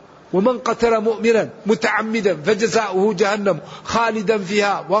 ومن قتل مؤمنا متعمدا فجزاؤه جهنم خالدا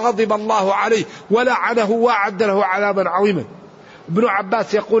فيها وغضب الله عليه ولعنه وأعد له عذابا عظيما. ابن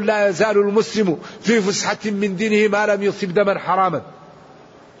عباس يقول لا يزال المسلم في فسحة من دينه ما لم يصب دما حراما.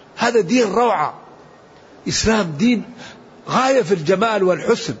 هذا دين روعة، إسلام دين غاية في الجمال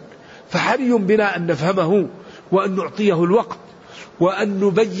والحسن. فحري بنا أن نفهمه وأن نعطيه الوقت، وأن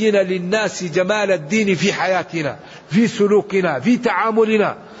نبين للناس جمال الدين في حياتنا، في سلوكنا، في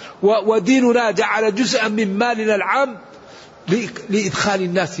تعاملنا. وديننا جعل جزءا من مالنا العام لإدخال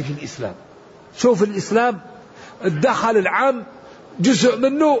الناس في الإسلام. شوف الإسلام الدخل العام جزء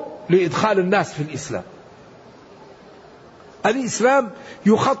منه لإدخال الناس في الإسلام. الإسلام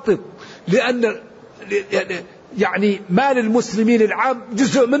يخطط، لأن يعني مال المسلمين العام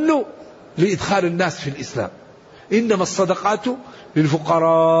جزء منه لإدخال الناس في الإسلام. إنما الصدقات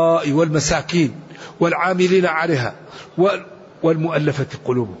للفقراء والمساكين والعاملين عليها والمؤلفة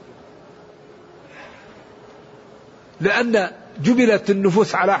قلوبهم، لأن جبلت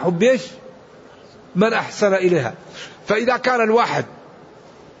النفوس على حب من أحسن إليها. فإذا كان الواحد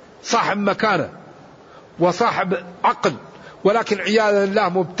صاحب مكانة وصاحب عقل، ولكن عياذا بالله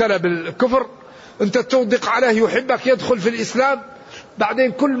مبتلى بالكفر، أنت تصدق عليه يحبك يدخل في الإسلام،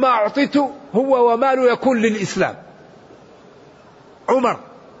 بعدين كل ما أعطيته هو وماله يكون للإسلام، عمر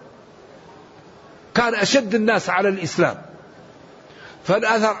كان أشد الناس على الإسلام،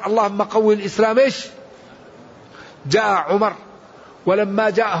 فالأثر اللهم قوي الإسلام إيش؟ جاء عمر، ولما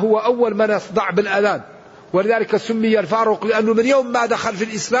جاء هو أول من يصدع بالأذان، ولذلك سمي الفاروق لأنه من يوم ما دخل في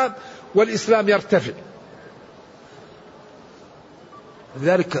الإسلام والإسلام يرتفع.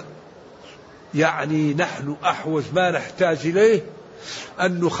 لذلك يعني نحن أحوج ما نحتاج إليه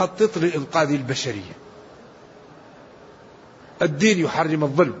أن نخطط لإنقاذ البشرية. الدين يحرم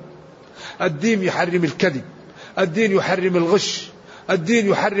الظلم، الدين يحرم الكذب، الدين يحرم الغش، الدين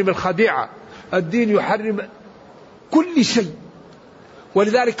يحرم الخديعة، الدين يحرم كل شيء.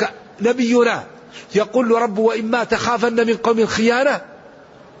 ولذلك نبينا يقول له رب وإما تخافن من قوم خيانة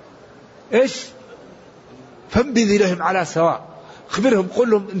إيش؟ فانبذ لهم على سواء، خبرهم قل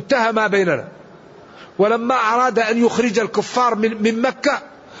لهم انتهى ما بيننا. ولما أراد أن يخرج الكفار من مكة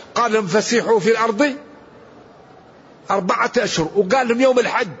قال لهم فسيحوا في الأرض 4 أشهر، وقال لهم يوم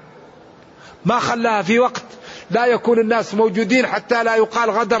الحج، ما خلاها في وقت لا يكون الناس موجودين حتى لا يقال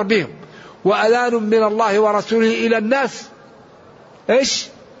غدر بهم، وأذان من الله ورسوله إلى الناس إيش؟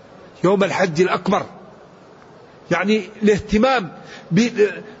 يوم الحج الأكبر. يعني الاهتمام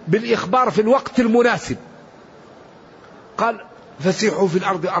بالإخبار في الوقت المناسب. قال فسيحوا في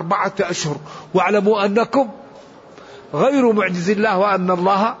الأرض 4 أشهر واعلموا أنكم غير معجز الله وأن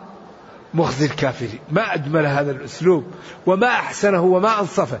الله مخزي الكافرين. ما أجمل هذا الأسلوب وما أحسنه وما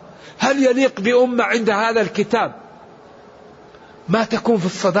أنصفه. هل يليق بأمة عند هذا الكتاب ما تكون في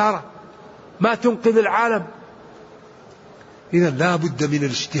الصدارة، ما تنقذ العالم؟ إذا لا بد من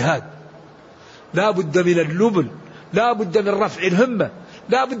الاجتهاد، لا بد من اللبن، لا بد من رفع الهمة،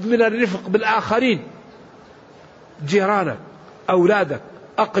 لا بد من الرفق بالآخرين، جيرانك، أولادك،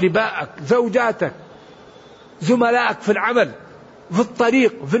 أقربائك، زوجاتك، زملائك في العمل، في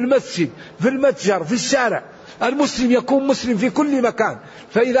الطريق، في المسجد، في المتجر، في الشارع. المسلم يكون مسلم في كل مكان،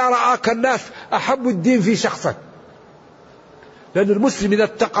 فإذا رآك الناس أحبوا الدين في شخصك، لأن المسلم إذا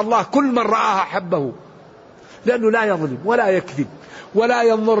اتقى الله كل من رآه أحبه، لأنه لا يظلم ولا يكذب ولا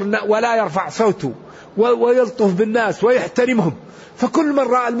ينظر ولا يرفع صوته ويلطف بالناس ويحترمهم، فكل من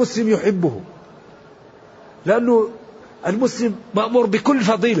رأى المسلم يحبه، لأنه المسلم مأمور بكل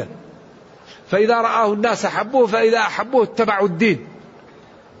فضيلة، فإذا رآه الناس أحبوه، فإذا أحبوه اتبعوا الدين.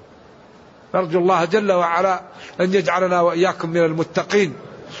 نرجو الله جل وعلا أن يجعلنا وإياكم من المتقين،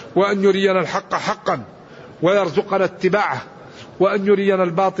 وأن يرينا الحق حقا ويرزقنا اتباعه، وأن يرينا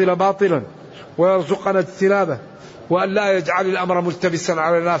الباطل باطلا ويرزقنا اجتنابه، وأن لا يجعل الأمر ملتبسا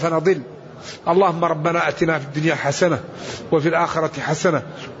علينا فنضل. اللهم ربنا أتنا في الدنيا حسنة وفي الآخرة حسنة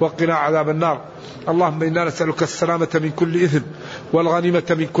وقنا عذاب النار. اللهم إنا نسألك السلامة من كل إثم والغنيمة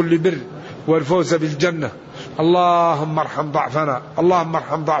من كل بر والفوز بالجنة. اللهم ارحم ضعفنا، اللهم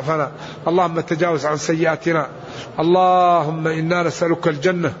ارحم ضعفنا، اللهم تجاوز عن سيئاتنا. اللهم إنا نسألك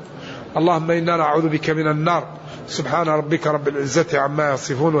الجنة، اللهم إنا نعوذ بك من النار. سبحان ربك رب العزة عما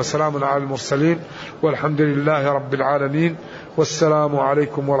يصفون، وسلام على المرسلين، والحمد لله رب العالمين، والسلام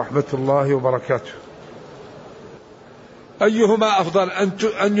عليكم ورحمة الله وبركاته. أيهما أفضل،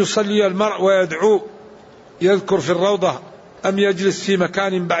 أن يصلي المرء ويدعو يذكر في الروضة، أم يجلس في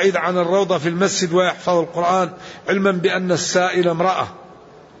مكان بعيد عن الروضة في المسجد ويحفظ القرآن، علما بأن السائل امرأة،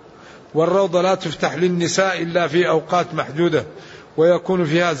 والروضة لا تفتح للنساء إلا في أوقات محدودة ويكون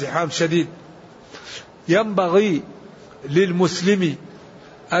فيها زحام شديد؟ ينبغي للمسلم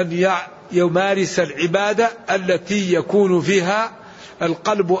أن يمارس العبادة التي يكون فيها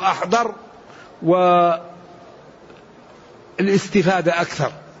القلب أحضر والاستفادة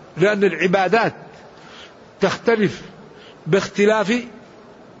أكثر، لأن العبادات تختلف باختلاف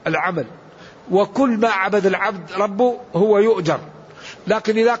العمل، وكل ما عبد العبد ربه هو يؤجر.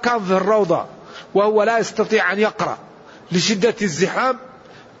 لكن إذا كان في الروضة وهو لا يستطيع أن يقرأ لشدة الزحام،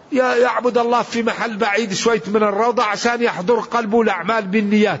 يعبد الله في محل بعيد شوية من الروضة عشان يحضر قلبه الأعمال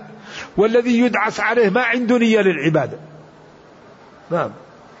بالنيات، والذي يدعس عليه ما عنده نية للعبادة. نعم.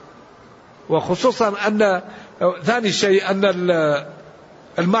 وخصوصا أن ثاني شيء أن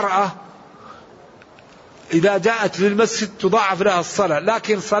المرأة إذا جاءت للمسجد تضاعف لها الصلاة،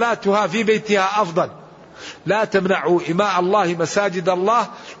 لكن صلاتها في بيتها أفضل. لا تمنعوا إماء الله مساجد الله،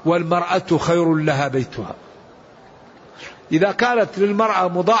 والمرأة خير لها بيتها. إذا كانت للمرأة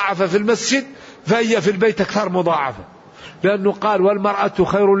مضاعفة في المسجد فهي في البيت أكثر مضاعفة، لأنه قال والمرأة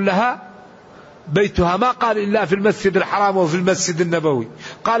خير لها بيتها، ما قال إلا في المسجد الحرام وفي المسجد النبوي،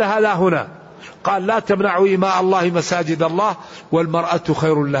 قال هذا هنا، قال لا تمنعوا إماء الله مساجد الله، والمرأة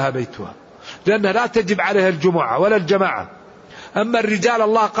خير لها بيتها، لأنها لا تجب عليها الجمعة ولا الجماعة. أما الرجال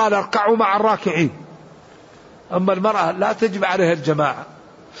الله قال اركعوا مع الراكعين، أما المرأة لا تجب عليها الجماعة.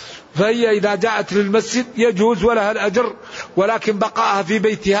 فهي إذا جاءت للمسجد يجوز ولها الأجر، ولكن بقاءها في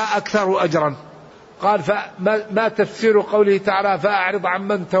بيتها أكثر أجرا. قال فما تفسير قوله تعالى فأعرض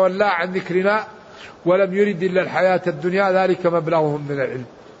عمن تولى عن ذكرنا ولم يرد إلا الحياة الدنيا ذلك مبلغهم من العلم.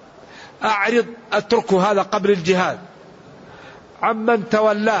 أعرض أتركوا هذا قبل الجهاد. عمن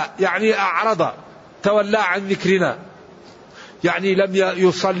تولى يعني أعرض، تولى عن ذكرنا يعني لم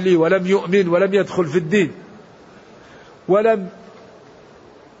يصلي ولم يؤمن ولم يدخل في الدين ولم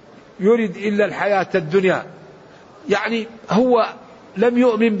يرد إلا الحياة الدنيا، يعني هو لم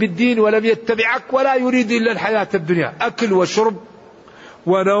يؤمن بالدين ولم يتبعك ولا يريد إلا الحياة الدنيا، أكل وشرب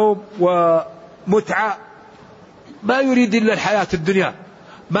ونوم ومتعة، ما يريد إلا الحياة الدنيا،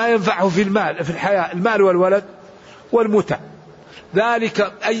 ما ينفعه في المال، في الحياة المال والولد والمتع.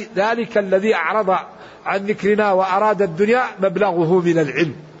 ذلك الذي أعرض عن ذكرنا وأراد الدنيا مبلغه من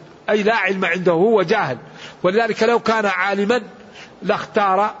العلم، أي لا علم عنده، هو جاهل. ولذلك لو كان عالما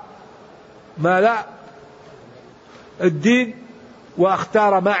لاختار ماذا؟ الدين،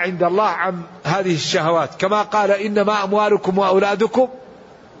 واختار ما عند الله عن هذه الشهوات، كما قال إنما أموالكم وأولادكم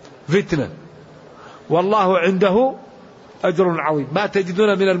فتنة والله عنده أجر عظيم. ما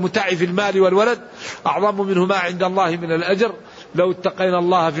تجدون من المتاع في المال والولد أعظم منه ما عند الله من الأجر لو اتقينا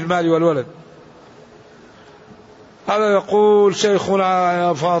الله في المال والولد. هذا يقول شيخنا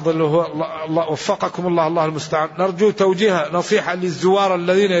يا فاضل الله وفقكم الله المستعان، نرجو توجيه نصيحة للزوار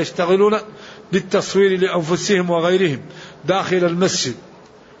الذين يشتغلون بالتصوير لأنفسهم وغيرهم داخل المسجد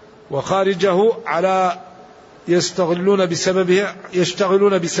وخارجه على يشتغلون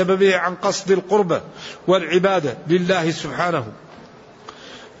بسببه عن قصد القربة والعبادة لله سبحانه.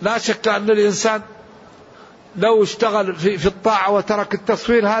 لا شك أن الإنسان لو اشتغل في الطاعة وترك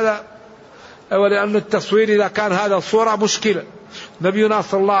التصوير هذا، ولأن التصوير إذا كان هذا صورة مشكلة. نبينا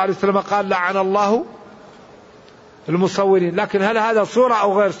صلى الله عليه وسلم قال لعن الله المصورين، لكن هل هذا صورة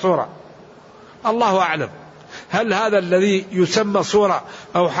أو غير صورة؟ الله أعلم. هل هذا الذي يسمى صورة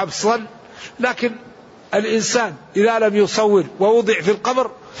أو حبصا؟ لكن الإنسان إذا لم يصور ووضع في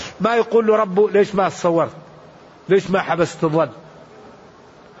القبر ما يقول له ربه ليش ما صورت، ليش ما حبست الظن.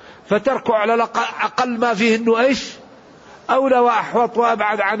 فتركه على أقل ما فيه أنه إيش أولى وأحوط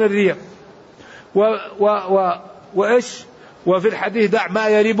وأبعد عن الرياء. وإيش وفي الحديث دع ما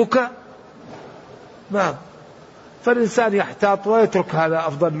يريبك. نعم، فالإنسان يحتاط ويترك هذا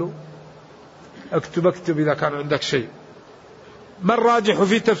أفضل له. اكتب إذا كان عندك شيء. ما الراجح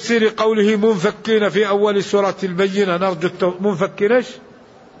في تفسير قوله منفكين في أول سورة البينة؟ نرجو منفكين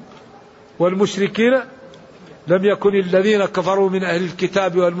والمشركين لم يكن الذين كفروا من أهل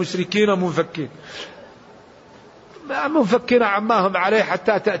الكتاب والمشركين منفكين. منفكين عما هم عليه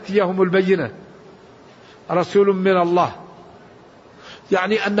حتى تأتيهم البينة رسول من الله،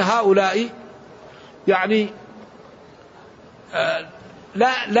 يعني أن هؤلاء يعني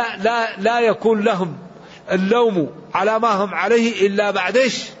لا يكون لهم اللوم على ما هم عليه إلا بعد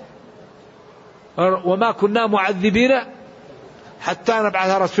إيش؟ وما كنا معذبين حتى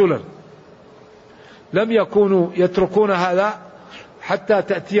نبعث رسولا. لم يكونوا يتركون هذا حتى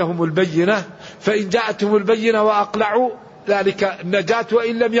تأتيهم البينة، فإن جاءتهم البينة وأقلعوا ذلك النجاة،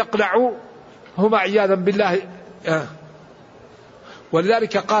 وإن لم يقلعوا هم عياذا بالله.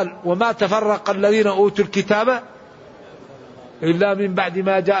 ولذلك قال وما تفرق الذين أوتوا الكتاب إلا من بعد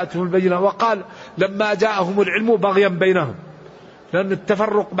ما جاءتهم البينة. وقال لما جاءهم العلم بغيا بينهم، لأن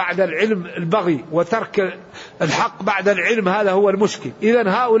التفرق بعد العلم البغي، وترك الحق بعد العلم هذا هو المشكل. إذن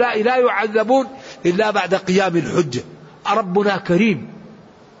هؤلاء لا يعذبون إلا بعد قيام الحجة. ربنا كريم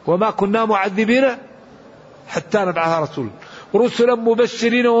وما كنا معذبين حتى نبعث رسولا رسلا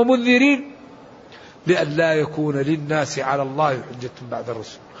مبشرين ومنذرين لئلا يكون للناس على الله حجة بعد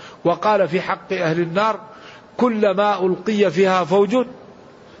الرسل. وقال في حق أهل النار كلما ألقي فيها فوج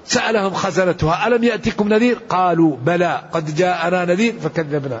سألهم خزنتها ألم يأتكم نذير قالوا بلى قد جاءنا نذير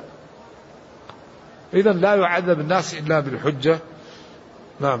فكذبنا. إذن لا يعذب الناس إلا بالحجة.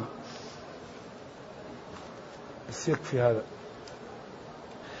 نعم، بس يكفي هذا.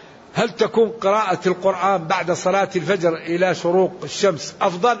 هل تكون قراءة القرآن بعد صلاة الفجر إلى شروق الشمس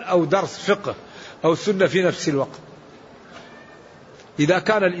أفضل أو درس فقه أو سنة في نفس الوقت؟ إذا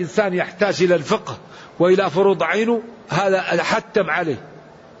كان الإنسان يحتاج إلى الفقه وإلى فروض عينه هذا حتم عليه.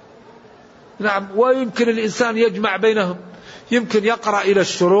 نعم، ويمكن الإنسان يجمع بينهم، يمكن يقرأ إلى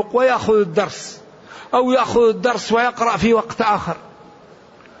الشروق ويأخذ الدرس، أو يأخذ الدرس ويقرأ في وقت آخر.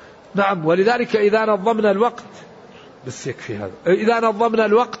 نعم، ولذلك إذا نظمنا الوقت، بس يكفي هذا، إذا نظمنا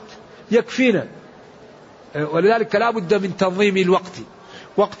الوقت يكفينا. ولذلك لا بد من تنظيم الوقت،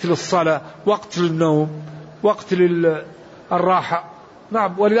 وقت للصلاة، وقت للنوم، وقت للراحة.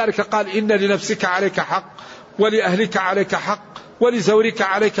 نعم، ولذلك قال إن لنفسك عليك حق ولأهلك عليك حق ولزورك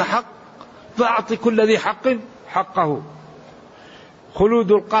عليك حق فأعط كل ذي حق حقه.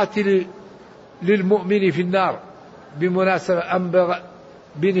 خلود القاتل للمؤمن في النار بمناسبة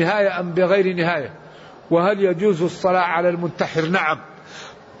بنهاية أم بغير نهاية؟ وهل يجوز الصلاة على المنتحر؟ نعم،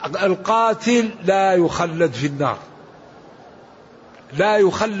 القاتل لا يخلد في النار، لا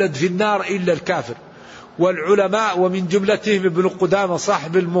يخلد في النار إلا الكافر. والعلماء ومن جملتهم ابن قدامة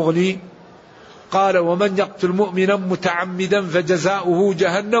صاحب المغني قال: ومن يقتل مؤمنا متعمدا فجزاؤه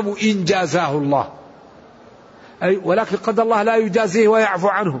جهنم إن جازاه الله. أي ولكن قد الله لا يجازيه ويعفو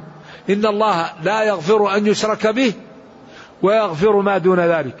عنه. إن الله لا يغفر أن يشرك به ويغفر ما دون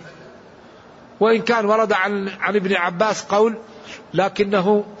ذلك. وإن كان ورد عن ابن عباس قول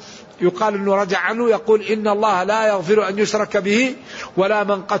لكنه يقال أنه رجع عنه، يقول: إن الله لا يغفر أن يشرك به ولا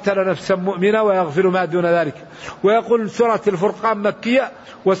من قتل نفسا مؤمنة ويغفر ما دون ذلك. ويقول سورة الفرقان مكية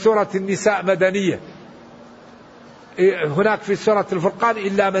وسورة النساء مدنية. هناك في سورة الفرقان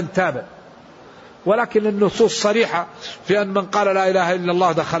إلا من تاب، ولكن النصوص صريحة في أن من قال لا إله إلا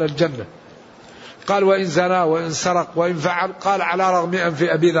الله دخل الجنة. قال: وإن زنى وإن سرق وإن فعل، قال: على رغم أنف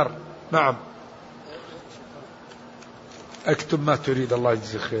أبي ذر. نعم. اكتب ما تريد، الله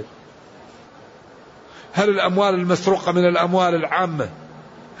يجزي خير. هل الأموال المسروقة من الأموال العامة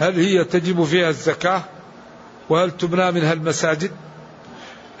هل هي تجب فيها الزكاة؟ وهل تبنى منها المساجد؟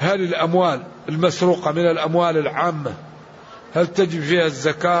 هل الأموال المسروقة من الأموال العامة هل تجب فيها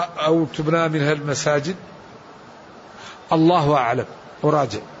الزكاة أو تبنى منها المساجد؟ الله أعلم،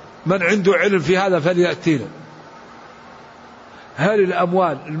 أراجع. من عنده علم في هذا فليأتينا. هل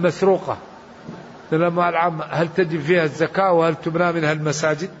الأموال المسروقة من الأموال العامة هل تجب فيها الزكاة وهل تبنى منها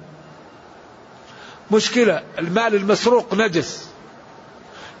المساجد؟ مشكلة، المال المسروق نجس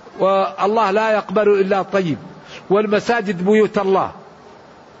والله لا يقبل إلا طيب، والمساجد بيوت الله،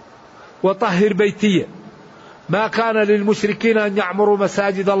 وطهر بيتي. ما كان للمشركين أن يعمروا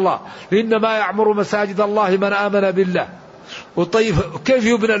مساجد الله، إنما يعمر مساجد الله من آمن بالله. وطيب كيف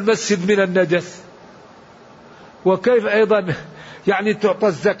يبنى المسجد من النجس؟ وكيف أيضا يعني تعطى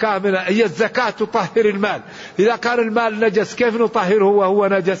الزكاة منها؟ هي الزكاة تطهر المال، إذا كان المال نجس كيف نطهره وهو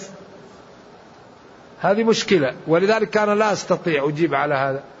نجس؟ هذه مشكلة، ولذلك أنا لا أستطيع أجيب على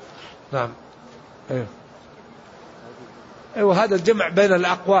هذا. نعم. أيوة، هذا الجمع بين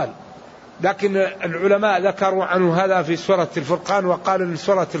الأقوال، لكن العلماء ذكروا عنه هذا في سورة الفرقان، وقال أن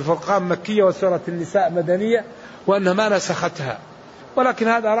سورة الفرقان مكية وسورة النساء مدنية وأن ما نسختها. ولكن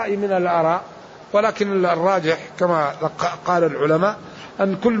هذا رأي من الآراء، ولكن الراجح كما قال العلماء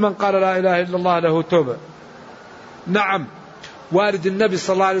أن كل من قال لا إله إلا الله له توبة. نعم، والد النبي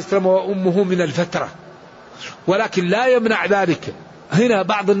صلى الله عليه وسلم وأمه من الفترة، ولكن لا يمنع ذلك. هنا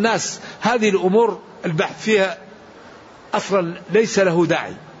بعض الناس هذه الأمور البحث فيها أصلا ليس له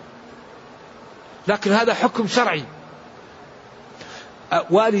داعي، لكن هذا حكم شرعي.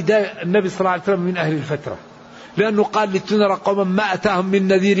 والدا النبي صلى الله عليه وسلم من أهل الفترة، لأنه قال: لتنذر قوما ما أتاهم من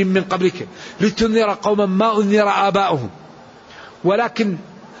نذير من قبلك لتنذر قوما ما أنذر آباؤهم. ولكن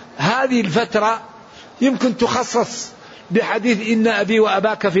هذه الفترة يمكن تخصص بحديث إن أبي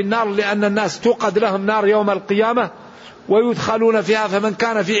وأباك في النار، لأن الناس توقد لهم نار يوم القيامة ويدخلون فيها، فمن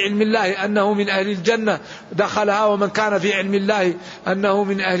كان في علم الله أنه من أهل الجنة دخلها، ومن كان في علم الله أنه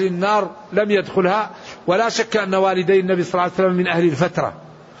من أهل النار لم يدخلها. ولا شك أن والدي النبي صلى الله عليه وسلم من أهل الفترة،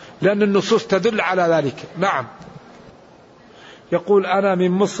 لأن النصوص تدل على ذلك. نعم. يقول: أنا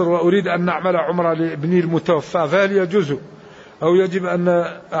من مصر وأريد أن نعمل عمرة لابني المتوفى، فهل يجوز أو يجب أن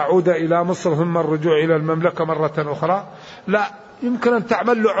أعود إلى مصر ثم الرجوع إلى المملكة مرة أخرى؟ لا، يمكن أن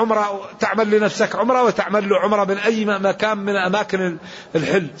تعمل له عمرة، تعمل لنفسك عمرة وتعمل له عمرة من أي مكان من أماكن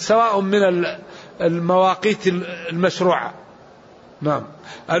الحل، سواء من المواقيت المشروعة. نعم.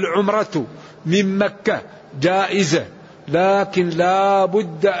 العمرة من مكة جائزة، لكن لا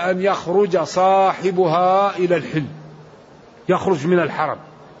بد أن يخرج صاحبها إلى الحل، يخرج من الحرم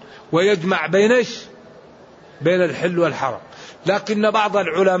ويجمع بين الحل والحرم. لكن بعض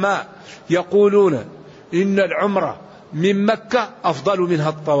العلماء يقولون إن العمرة من مكة أفضل منها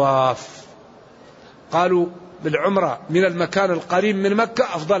الطواف. قالوا بالعمرة من المكان القريب من مكة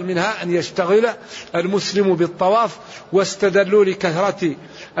أفضل منها أن يشتغل المسلم بالطواف، واستدلوا لكثرة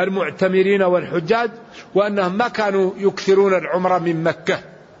المعتمرين والحجاج وأنهم ما كانوا يكثرون العمرة من مكة.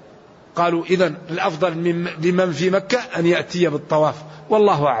 قالوا إذن الأفضل لمن في مكة أن يأتي بالطواف.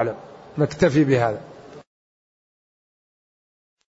 والله أعلم. نكتفي بهذا.